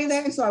scored high in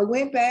that. And so I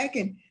went back,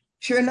 and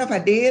sure enough, I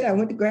did. I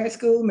went to grad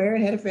school,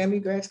 married, had a family,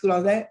 grad school,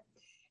 all that.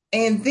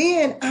 And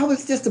then I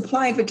was just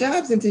applying for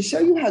jobs. And to show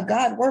you how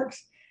God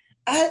works,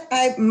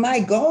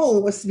 my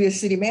goal was to be a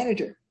city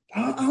manager.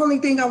 The only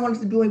thing I wanted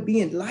to do and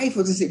be in life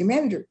was a city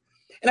manager.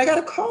 And I got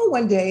a call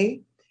one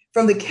day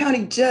from the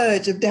county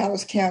judge of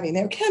Dallas County.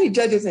 Now, county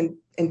judges in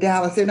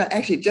Dallas, they're not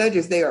actually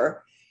judges. They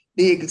are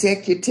the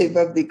executive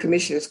of the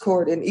commissioner's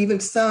court. And even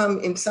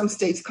in some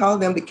states call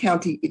them the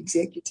county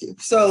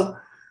executive. So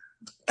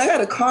I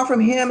got a call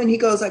from him, and he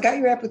goes, I got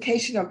your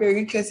application. I'm very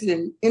interested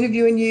in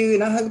interviewing you.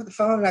 And I hung up the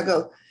phone and I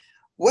go,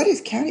 what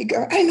is county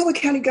government? I didn't know what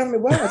county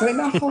government was. I mean,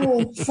 my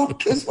whole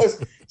focus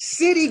was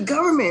city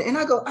government. And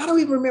I go, I don't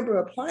even remember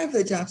applying for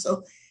the job.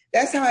 So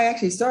that's how I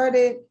actually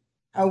started.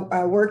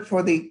 I worked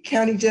for the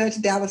county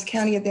judge. Dallas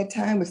County at that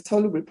time was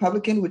totally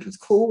Republican, which was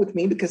cool with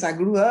me because I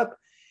grew up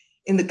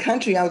in the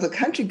country. I was a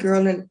country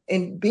girl,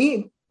 and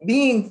being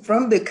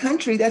from the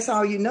country, that's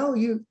all you know.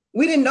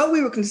 We didn't know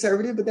we were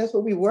conservative, but that's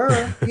what we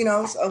were,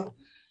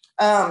 So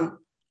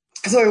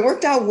it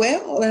worked out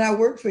well, and I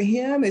worked for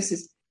him as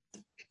his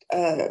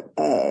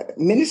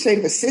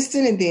administrative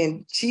assistant and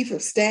then chief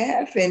of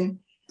staff, and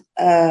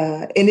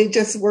it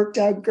just worked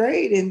out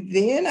great. And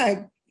then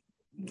I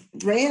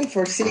ran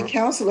for city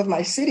council of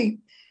my city.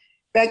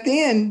 Back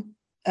then,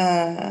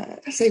 I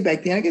guess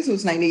it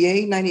was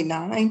 98,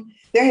 99.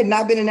 There had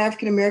not been an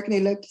African-American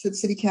elected to the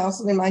city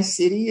council in my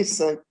city.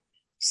 It's a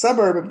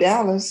suburb of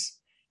Dallas,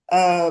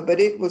 but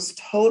it was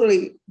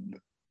totally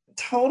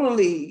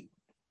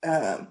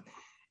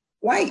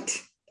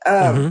white.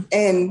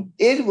 And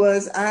it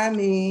was,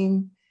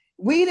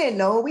 we didn't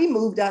know. We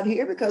moved out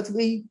here because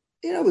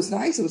it was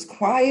nice. It was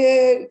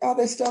quiet, all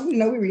that stuff. We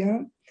were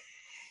young.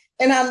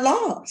 And I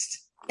lost.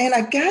 And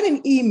I got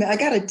an email. I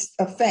got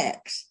a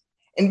fax.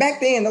 And back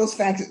then, those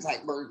faxes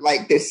were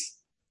like this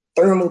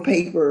thermal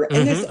paper.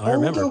 And this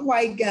older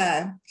white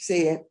guy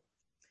said,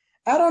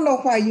 I don't know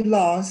why you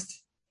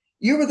lost.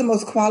 You were the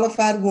most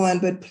qualified one,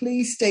 but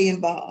please stay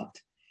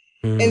involved.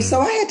 And so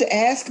I had to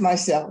ask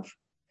myself,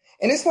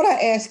 and it's what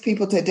I ask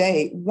people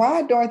today,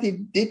 why,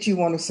 Dorothy, did you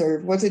want to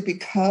serve? Was it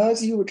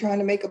because you were trying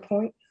to make a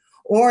point?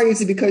 Or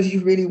is it because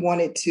you really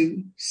wanted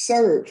to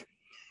serve?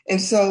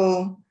 And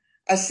so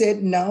I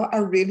said, no, I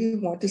really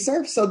want to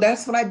serve. So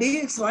that's what I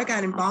did. So I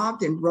got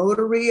involved in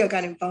Rotary. I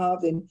got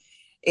involved in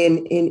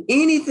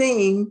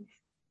anything,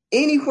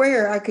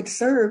 anywhere I could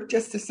serve,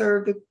 just to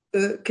serve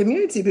the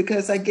community,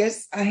 because I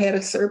guess I had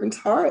a servant's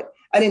heart.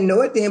 I didn't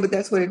know it then, but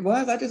that's what it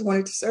was. I just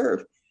wanted to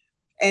serve.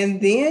 And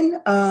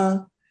then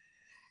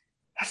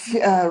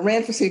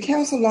ran for city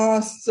council,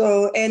 lost.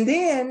 And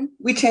then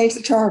we changed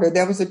the charter.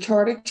 There was a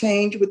charter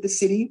change with the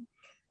city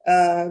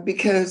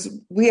because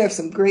we have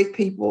some great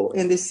people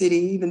in this city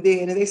even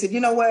then. And they said, you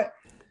know what?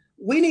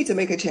 We need to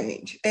make a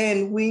change.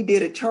 And we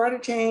did a charter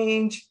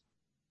change.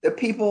 The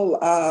people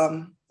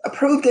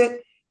approved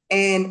it,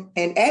 and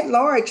an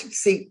at-large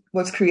seat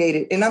was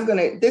created. And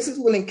this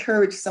will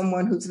encourage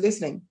someone who's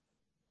listening.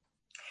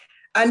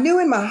 I knew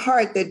in my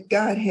heart that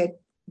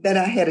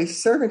I had a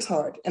servant's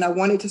heart and I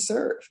wanted to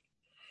serve.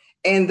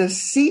 And the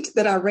seat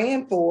that I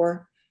ran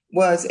for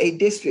was a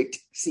district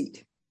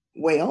seat.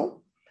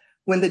 Well,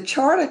 when the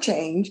charter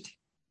changed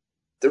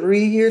 4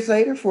 years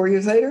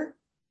later,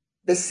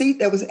 the seat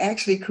that was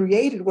actually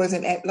created was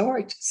an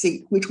at-large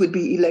seat, which would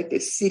be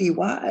elected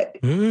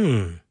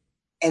citywide.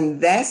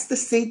 And that's the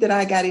seat that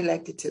I got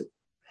elected to.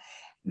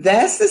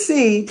 That's the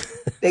seat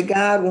that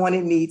God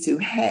wanted me to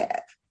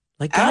have.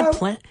 Like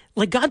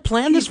God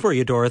planned this for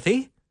you,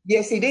 Dorothy.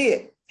 Yes, he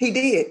did. He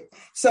did.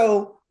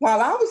 So while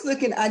I was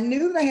looking, I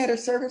knew that I had a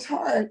servant's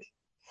heart,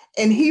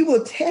 and he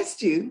will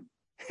test you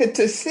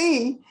to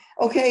see,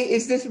 okay,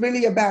 is this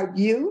really about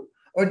you,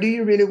 or do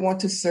you really want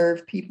to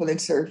serve people and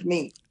serve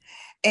me?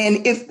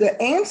 And if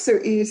the answer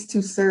is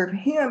to serve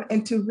him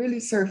and to really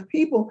serve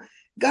people,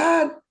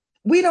 God,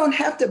 we don't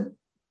have to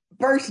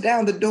burst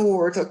down the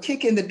doors or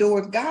kick in the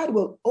doors. God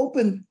will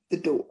open the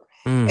door.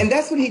 And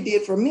that's what he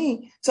did for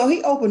me. So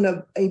he opened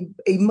up a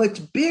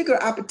much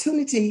bigger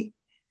opportunity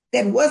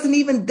that wasn't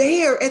even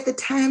there at the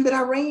time that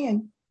I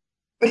ran,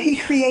 but he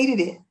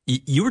created it.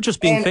 You were just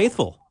being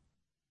faithful.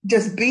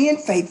 Just being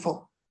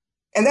faithful.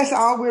 And that's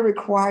all we're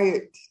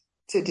required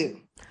to do,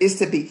 is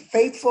to be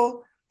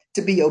faithful,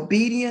 to be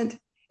obedient,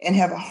 and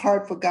have a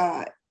heart for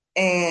God.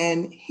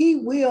 And he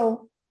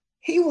will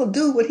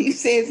do what he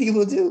says he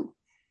will do.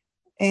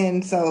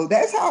 And so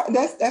that's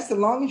the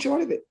long and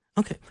short of it.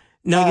 Okay.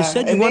 Now you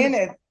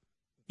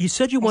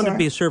said you wanted to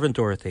be a servant,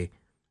 Dorothy.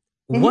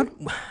 What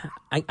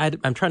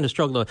I'm trying to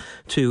struggle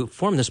to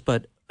form this,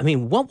 but I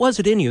mean, what was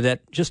it in you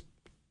that just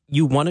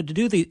you wanted to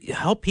do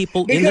help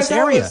people in this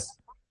area?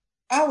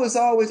 I was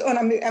always when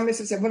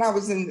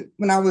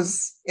I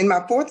was in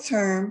my fourth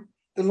term,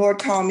 the Lord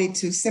called me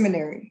to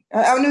seminary.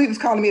 I knew he was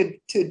calling me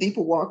to a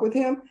deeper walk with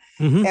him.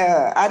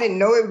 I didn't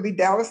know it would be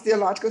Dallas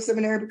Theological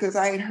Seminary because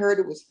I had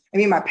heard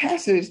my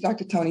pastor is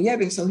Dr. Tony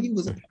Evans, so he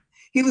was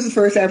the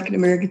first African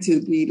American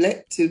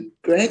to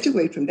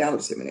graduate from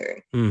Dallas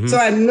Seminary. So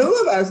I knew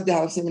about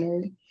Dallas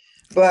Seminary,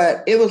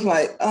 but it was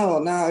like, oh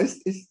no,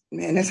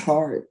 man, that's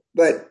hard.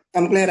 But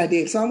I'm glad I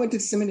did. So I went to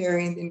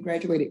seminary and then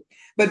graduated.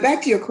 But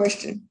back to your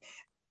question,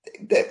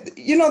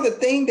 the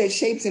thing that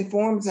shapes and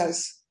forms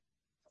us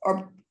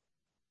are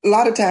a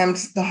lot of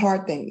times the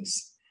hard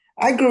things.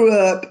 I grew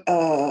up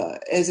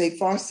as a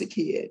foster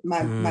kid.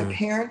 My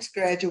parents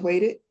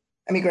graduated.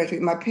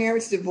 My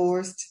parents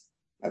divorced.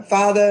 My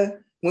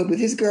father went with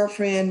his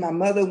girlfriend. My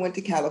mother went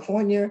to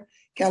California.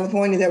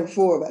 There were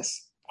four of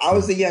us. I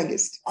was the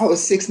youngest. I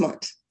was 6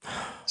 months.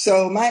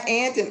 So my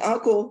aunt and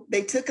uncle,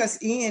 they took us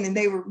in, and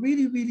they were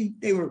really, really,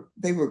 they were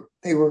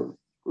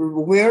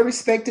well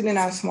respected in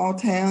our small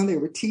town. They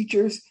were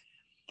teachers,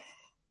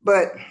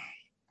 but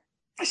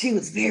she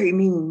was very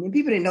mean, and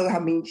people didn't know how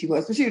mean she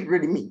was, but she was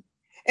really mean.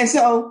 And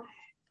so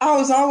I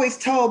was always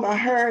told by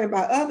her and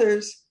by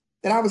others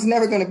that I was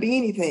never going to be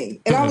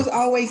anything. And I was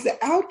always the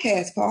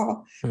outcast,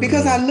 Paul,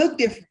 because I look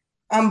different.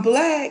 I'm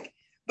Black,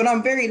 but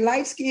I'm very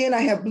light skinned.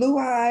 I have blue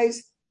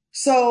eyes.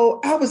 So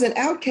I was an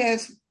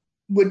outcast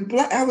with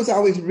Black. I was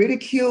always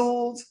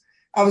ridiculed.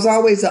 I was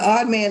always the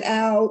odd man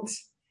out.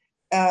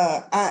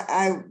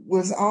 I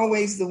was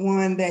always the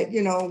one that,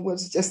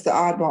 was just the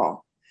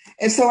oddball.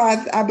 And so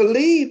I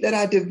believe that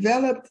I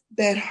developed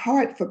that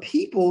heart for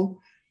people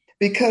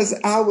because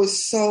I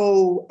was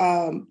so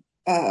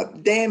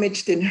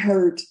damaged and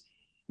hurt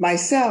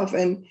myself.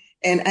 And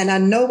I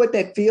know what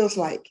that feels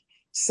like.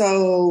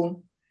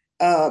 So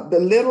the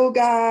little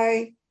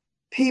guy,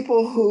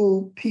 people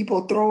who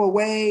people throw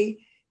away,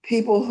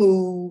 people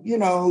who,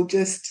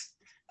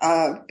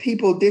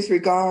 people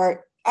disregard.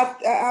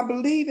 I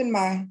believe in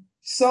my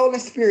soul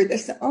and spirit.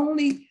 That's the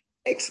only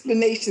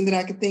explanation that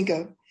I could think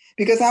of,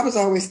 because I was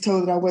always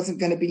told that I wasn't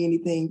going to be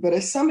anything.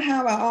 But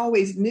somehow I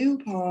always knew,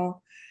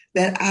 Paul,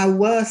 that I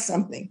was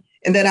something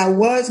and that I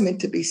was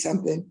meant to be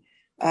something.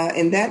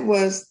 And that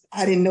was,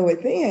 I didn't know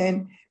it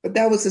then, but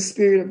that was the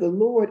Spirit of the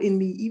Lord in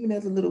me, even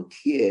as a little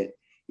kid,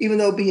 even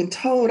though being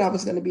told I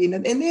was going to be.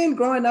 And then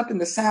growing up in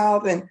the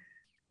South and,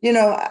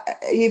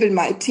 even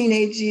my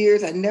teenage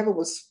years, I never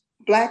was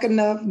Black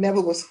enough, never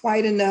was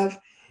white enough.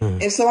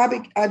 And so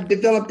I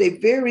developed a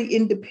very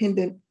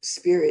independent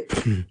spirit.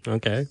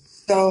 Okay.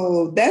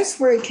 So that's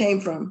where it came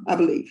from, I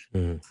believe.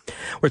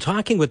 We're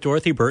talking with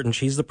Dorothy Burton.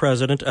 She's the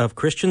president of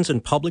Christians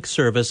in Public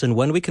Service. And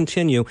when we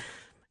continue,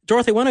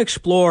 Dorothy, I want to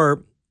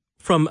explore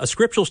from a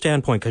scriptural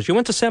standpoint, because you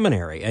went to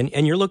seminary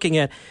and you're looking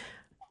at,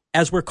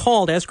 as we're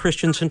called as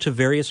Christians into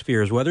various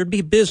spheres, whether it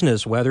be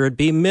business, whether it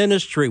be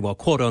ministry, well,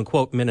 quote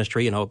unquote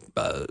ministry,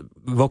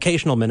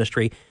 vocational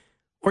ministry,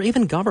 or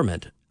even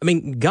government. I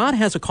mean, God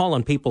has a call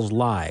on people's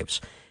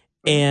lives.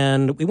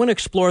 And we want to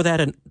explore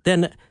that and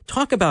then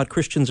talk about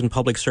Christians in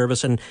public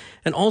service and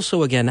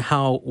also, again,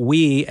 how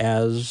we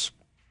as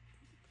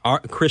our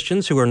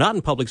Christians who are not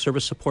in public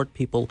service support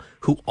people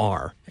who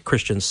are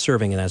Christians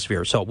serving in that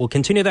sphere. So we'll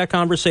continue that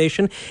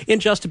conversation in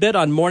just a bit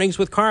on Mornings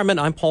with Carmen.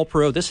 I'm Paul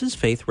Perot. This is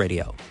Faith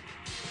Radio.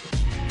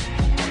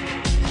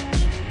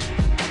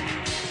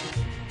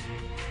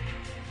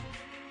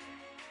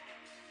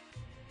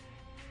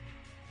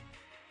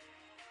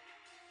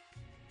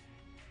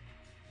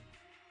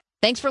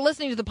 Thanks for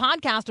listening to the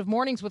podcast of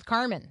Mornings with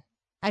Carmen.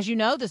 As you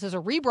know, this is a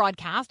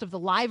rebroadcast of the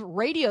live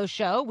radio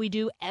show we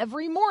do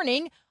every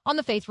morning on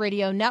the Faith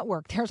Radio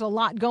Network. There's a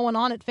lot going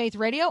on at Faith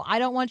Radio. I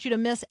don't want you to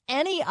miss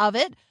any of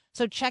it.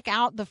 So check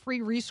out the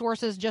free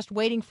resources just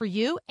waiting for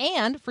you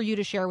and for you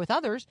to share with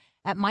others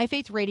at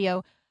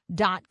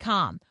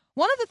myfaithradio.com.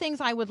 One of the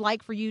things I would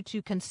like for you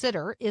to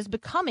consider is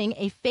becoming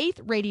a Faith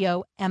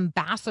Radio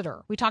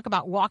ambassador. We talk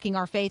about walking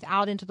our faith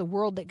out into the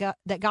world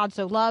that God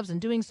so loves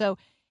and doing so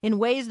in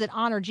ways that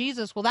honor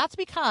Jesus. Well, that's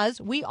because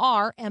we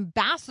are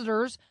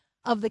ambassadors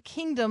of the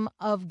kingdom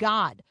of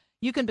God.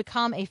 You can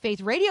become a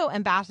Faith Radio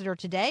ambassador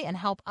today and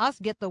help us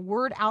get the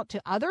word out to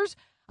others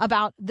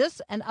about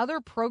this and other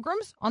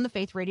programs on the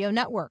Faith Radio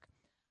Network.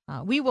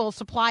 We will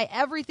supply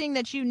everything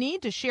that you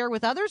need to share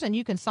with others, and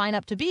you can sign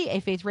up to be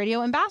a Faith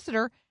Radio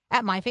ambassador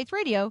at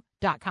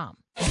myfaithradio.com.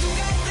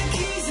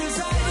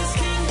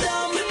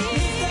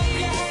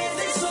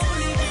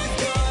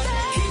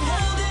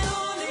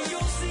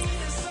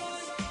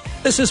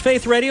 This is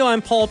Faith Radio.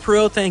 I'm Paul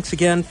Perot. Thanks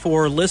again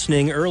for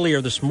listening.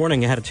 Earlier this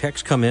morning, I had a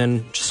text come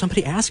in, just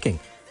somebody asking,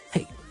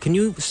 hey, can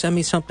you send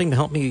me something to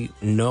help me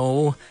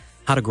know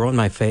how to grow in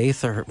my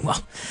faith? Or,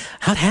 well,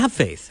 how to have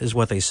faith is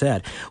what they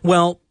said.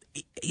 Well,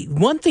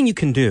 one thing you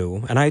can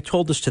do, and I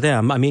told this to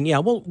them, I mean, yeah,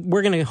 well,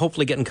 we're going to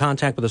hopefully get in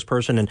contact with this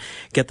person and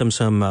get them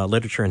some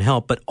literature and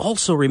help. But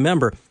also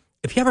remember,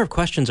 if you ever have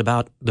questions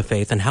about the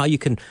faith and how you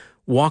can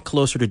walk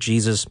closer to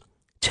Jesus,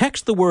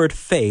 text the word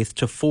faith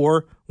to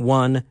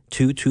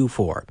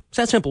 41224. It's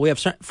that simple. We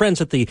have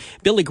friends at the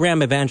Billy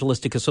Graham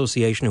Evangelistic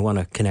Association who want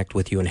to connect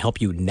with you and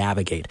help you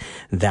navigate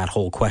that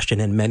whole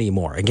question and many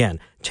more. Again,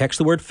 text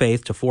the word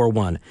faith to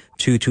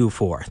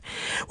 41224.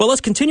 Well,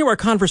 let's continue our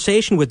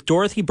conversation with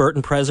Dorothy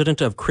Burton, president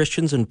of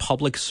Christians in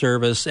Public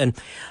Service. And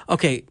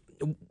okay,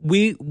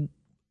 we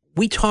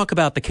talk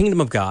about the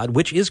kingdom of God,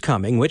 which is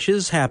coming, which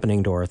is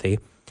happening, Dorothy.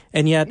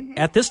 And yet,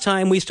 at this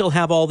time, we still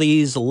have all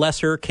these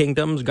lesser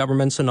kingdoms,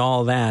 governments, and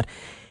all that.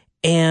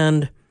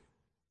 And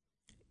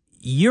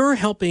you're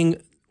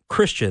helping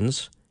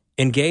Christians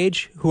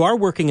engage, who are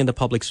working in the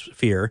public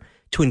sphere,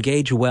 to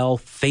engage well,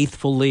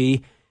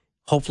 faithfully,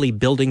 hopefully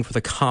building for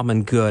the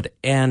common good.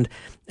 And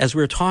as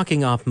we were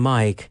talking off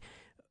mic,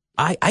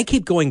 I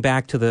keep going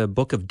back to the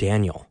book of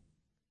Daniel,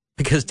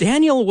 because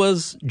Daniel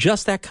was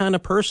just that kind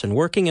of person,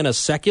 working in a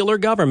secular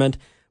government,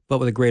 but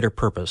with a greater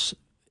purpose.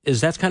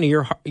 Is that kind of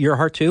your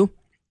heart too?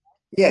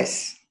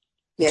 Yes.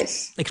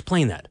 Yes.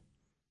 Explain that.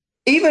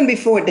 Even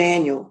before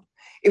Daniel,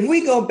 if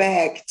we go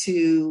back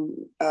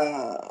to,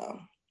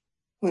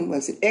 when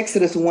was it?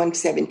 Exodus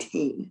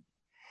 1:17,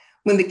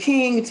 when the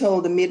king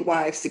told the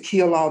midwives to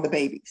kill all the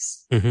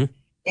babies. Mm-hmm.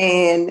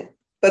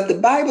 But the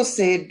Bible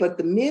said, but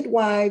the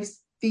midwives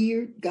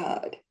feared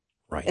God.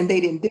 Right. And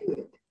they didn't do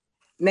it.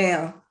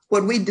 Now,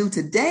 what we do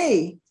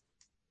today,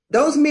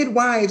 those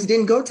midwives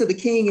didn't go to the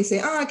king and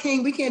say,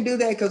 king, we can't do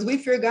that because we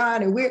fear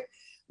God and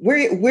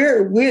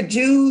we're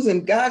Jews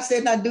and God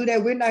said not do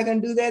that. We're not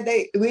going to do that.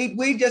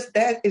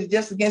 That is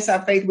just against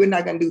our faith. We're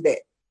not going to do that.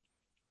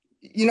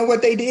 You know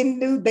what they didn't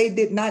do? They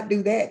did not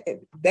do that.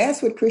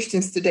 That's what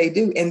Christians today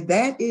do. And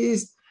that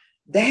is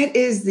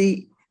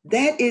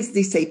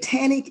the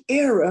satanic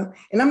era.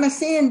 And I'm not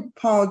saying,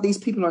 Paul, these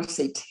people are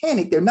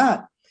satanic. They're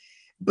not.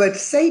 But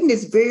Satan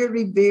is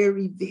very,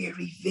 very,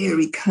 very,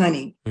 very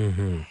cunning.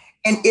 Mm-hmm.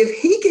 And if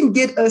he can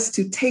get us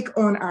to take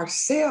on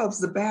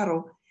ourselves the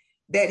battle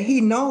that he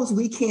knows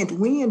we can't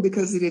win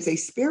because it is a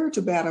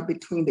spiritual battle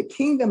between the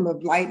kingdom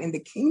of light and the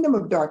kingdom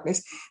of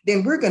darkness,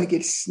 then we're going to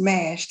get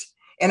smashed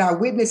and our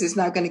witness is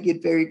not going to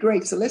get very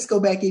great. So let's go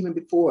back even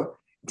before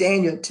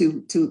Daniel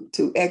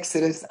to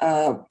Exodus.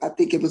 I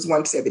think it was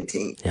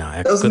 1:17.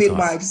 Yeah, those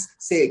midwives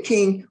said,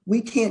 King,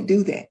 we can't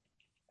do that.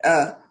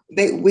 That's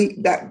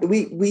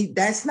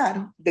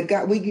not the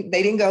God.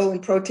 They didn't go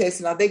and protest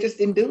and all. They just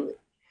didn't do it.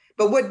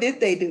 But what did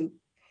they do?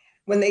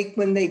 When they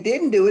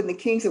didn't do it, and the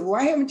king said,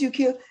 "Why haven't you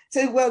killed?"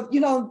 Said, "Well,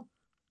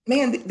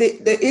 man,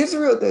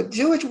 the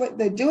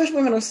Jewish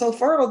women are so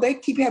fertile; they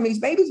keep having these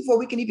babies before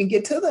we can even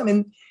get to them."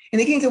 And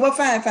the king said, "Well,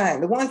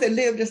 fine. The ones that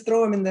live, just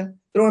throw them in the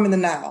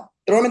Nile,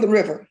 throw them in the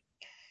river."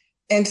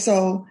 And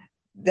so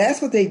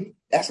that's what they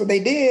That's what they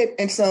did.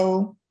 And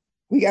so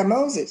we got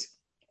Moses.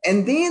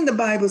 And then the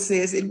Bible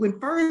says it went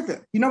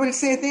further. You know what it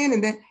said then?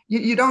 And then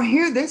you don't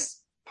hear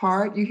this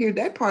part. You hear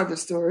that part of the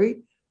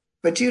story,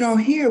 but you don't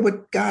hear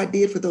what God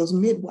did for those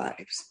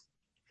midwives.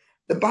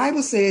 The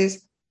Bible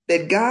says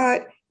that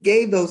God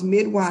gave those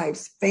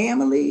midwives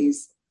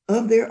families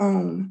of their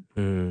own.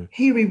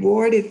 He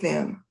rewarded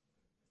them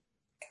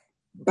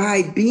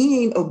by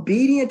being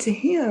obedient to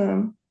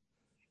him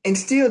and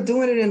still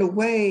doing it in a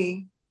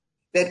way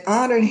that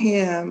honored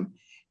him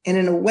and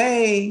in a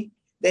way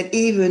that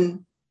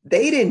even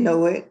they didn't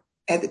know it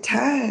at the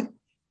time,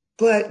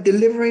 but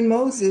delivering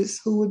Moses,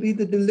 who would be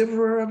the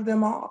deliverer of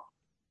them all.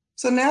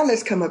 So now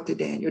let's come up to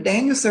Daniel.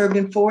 Daniel served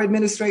in 4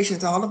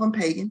 administrations, all of them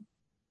pagan.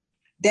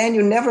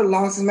 Daniel never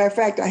lost. As a matter of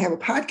fact, I have a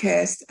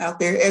podcast out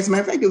there. As a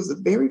matter of fact, it was the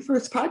very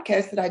first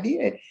podcast that I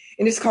did.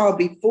 And it's called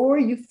Before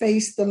You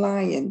Face the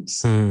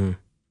Lions.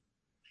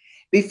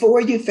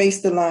 Before You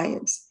Face the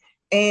Lions.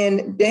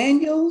 And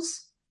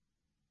Daniel's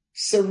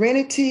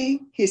serenity,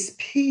 his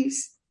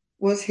peace,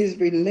 was his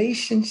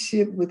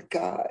relationship with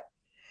God.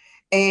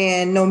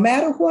 And no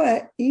matter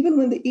what, even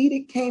when the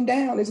edict came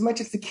down, as much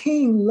as the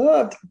king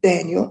loved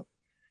Daniel,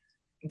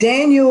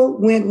 Daniel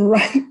went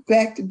right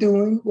back to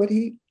doing what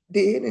he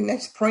did, and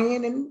that's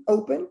praying and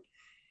open.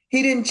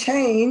 He didn't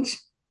change,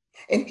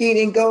 and he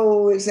didn't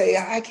go and say,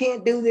 I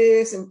can't do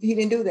this, and he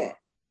didn't do that.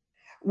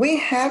 We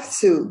have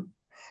to,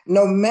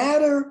 no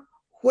matter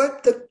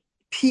what the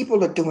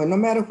people are doing, no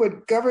matter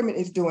what government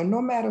is doing,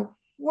 no matter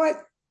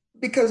what,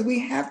 because we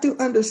have to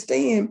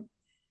understand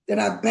that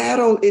our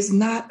battle is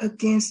not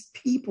against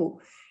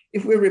people.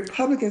 If we're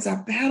Republicans,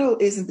 our battle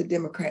isn't the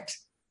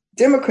Democrats.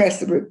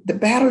 The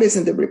battle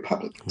isn't the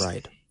Republicans.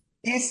 Right.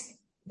 It's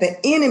the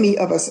enemy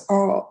of us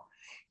all.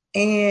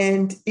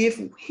 And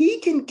if he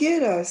can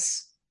get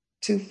us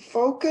to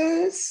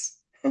focus,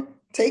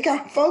 take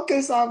our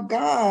focus off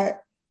God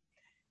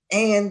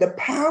and the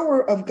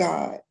power of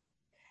God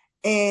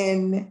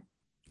and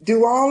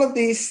do all of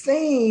these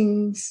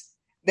things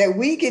that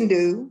we can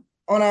do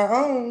on our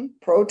own,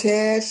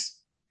 protest,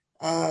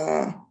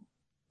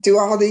 do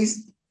all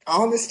this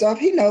stuff.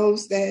 He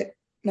knows that,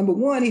 number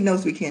one, he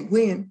knows we can't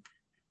win.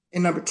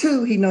 And number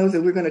two, he knows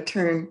that we're going to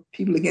turn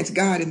people against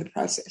God in the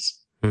process.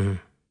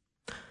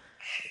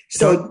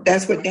 So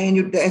that's what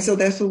Daniel did. And so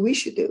that's what we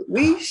should do.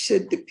 We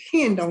should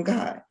depend on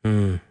God.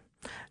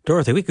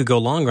 Dorothy, we could go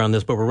longer on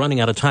this, but we're running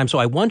out of time. So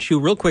I want you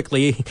real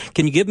quickly,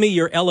 can you give me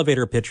your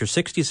elevator pitch, your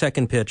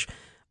 60-second pitch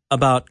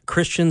about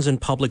Christians in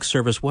public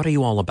service? What are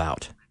you all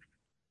about?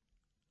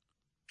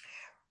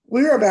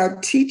 We're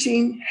about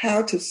teaching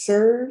how to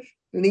serve,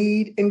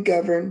 lead, and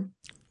govern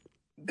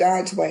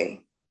God's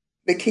way,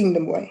 the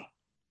kingdom way.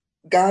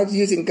 God's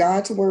using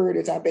God's word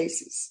as our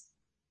basis.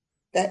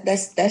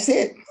 That's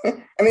it.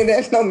 I mean,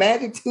 there's no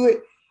magic to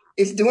it.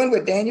 It's doing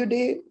what Daniel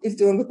did. It's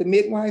doing what the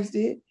midwives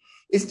did.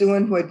 It's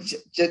doing what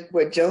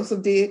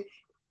Joseph did.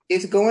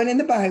 It's going in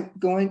the Bible,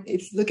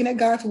 it's looking at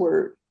God's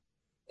word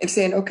and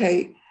saying,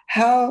 okay,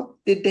 how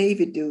did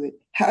David do it?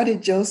 How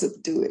did Joseph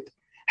do it?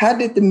 How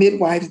did the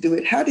midwives do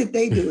it? How did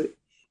they do it?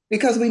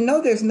 Because we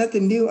know there's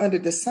nothing new under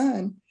the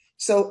sun.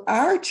 So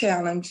our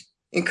challenge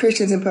in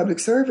Christians in public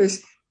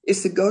service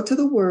is to go to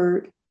the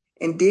word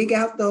and dig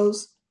out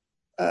those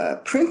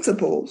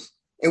principles.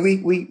 And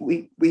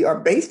we are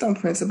based on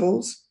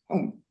principles.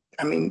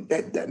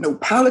 That no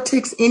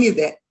politics, any of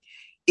that.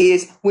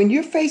 Is when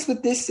you're faced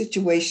with this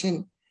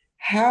situation,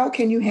 how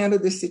can you handle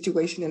this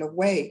situation in a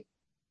way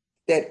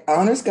that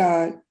honors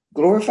God,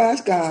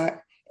 glorifies God,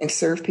 and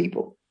serve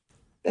people?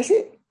 That's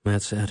it.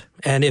 That's it.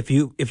 And if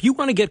you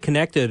want to get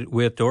connected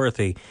with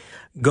Dorothy,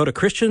 go to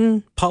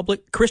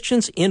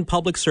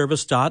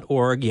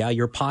christiansinpublicservice.org. Yeah,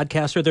 your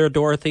podcasts are there,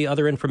 Dorothy,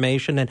 other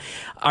information. And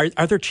are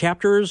there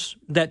chapters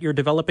that you're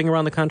developing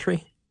around the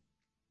country?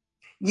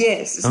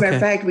 Yes. As a matter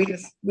of fact, we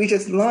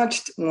just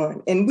launched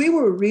one. And we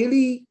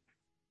really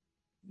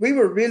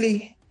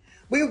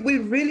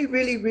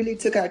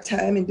took our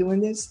time in doing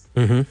this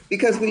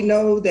because we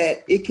know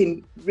that it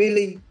can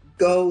really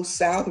go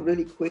south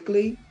really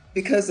quickly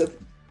because of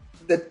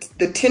the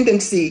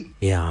tendency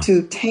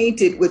to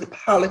taint it with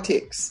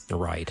politics.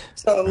 Right.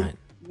 So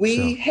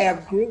we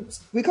have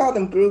groups. We call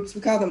them groups.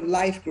 We call them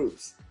life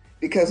groups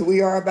because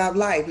we are about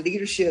life,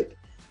 leadership,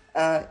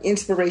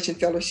 inspiration,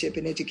 fellowship,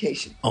 and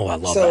education. Oh, I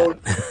love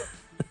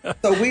that.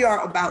 So we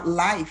are about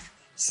life.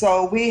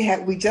 So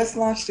we just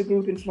launched a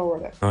group in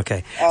Florida.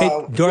 Okay.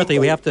 Hey, Dorothy,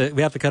 we have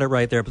to cut it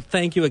right there. But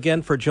thank you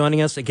again for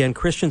joining us. Again,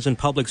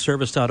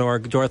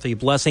 christiansinpublicservice.org. Dorothy,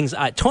 blessings.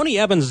 Tony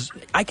Evans,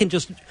 I can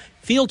just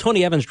feel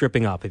Tony Evans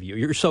dripping off of you.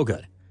 You're so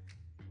good.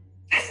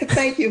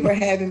 Thank you for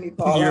having me,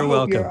 Paul. You're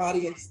welcome. Your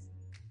audience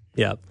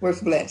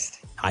was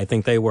blessed. I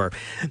think they were.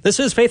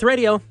 This is Faith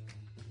Radio.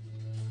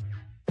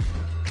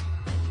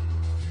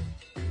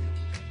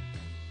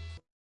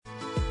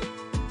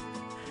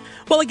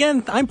 Well,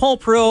 again, I'm Paul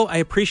Perot. I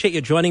appreciate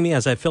you joining me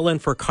as I fill in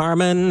for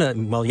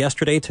Carmen,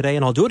 yesterday, today,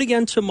 and I'll do it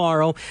again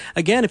tomorrow.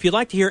 Again, if you'd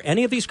like to hear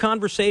any of these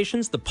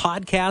conversations, the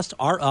podcasts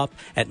are up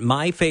at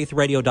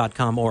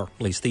myfaithradio.com, or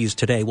at least these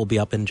today will be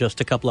up in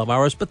just a couple of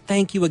hours. But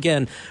thank you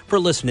again for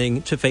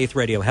listening to Faith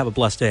Radio. Have a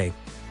blessed day.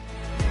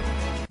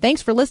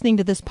 Thanks for listening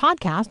to this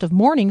podcast of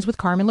Mornings with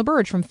Carmen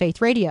LaBerge from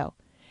Faith Radio.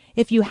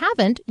 If you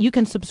haven't, you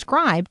can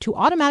subscribe to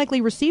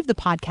automatically receive the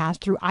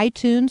podcast through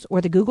iTunes or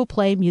the Google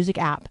Play Music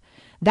app.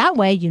 That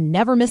way, you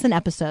never miss an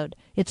episode.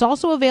 It's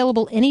also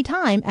available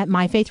anytime at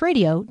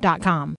myfaithradio.com.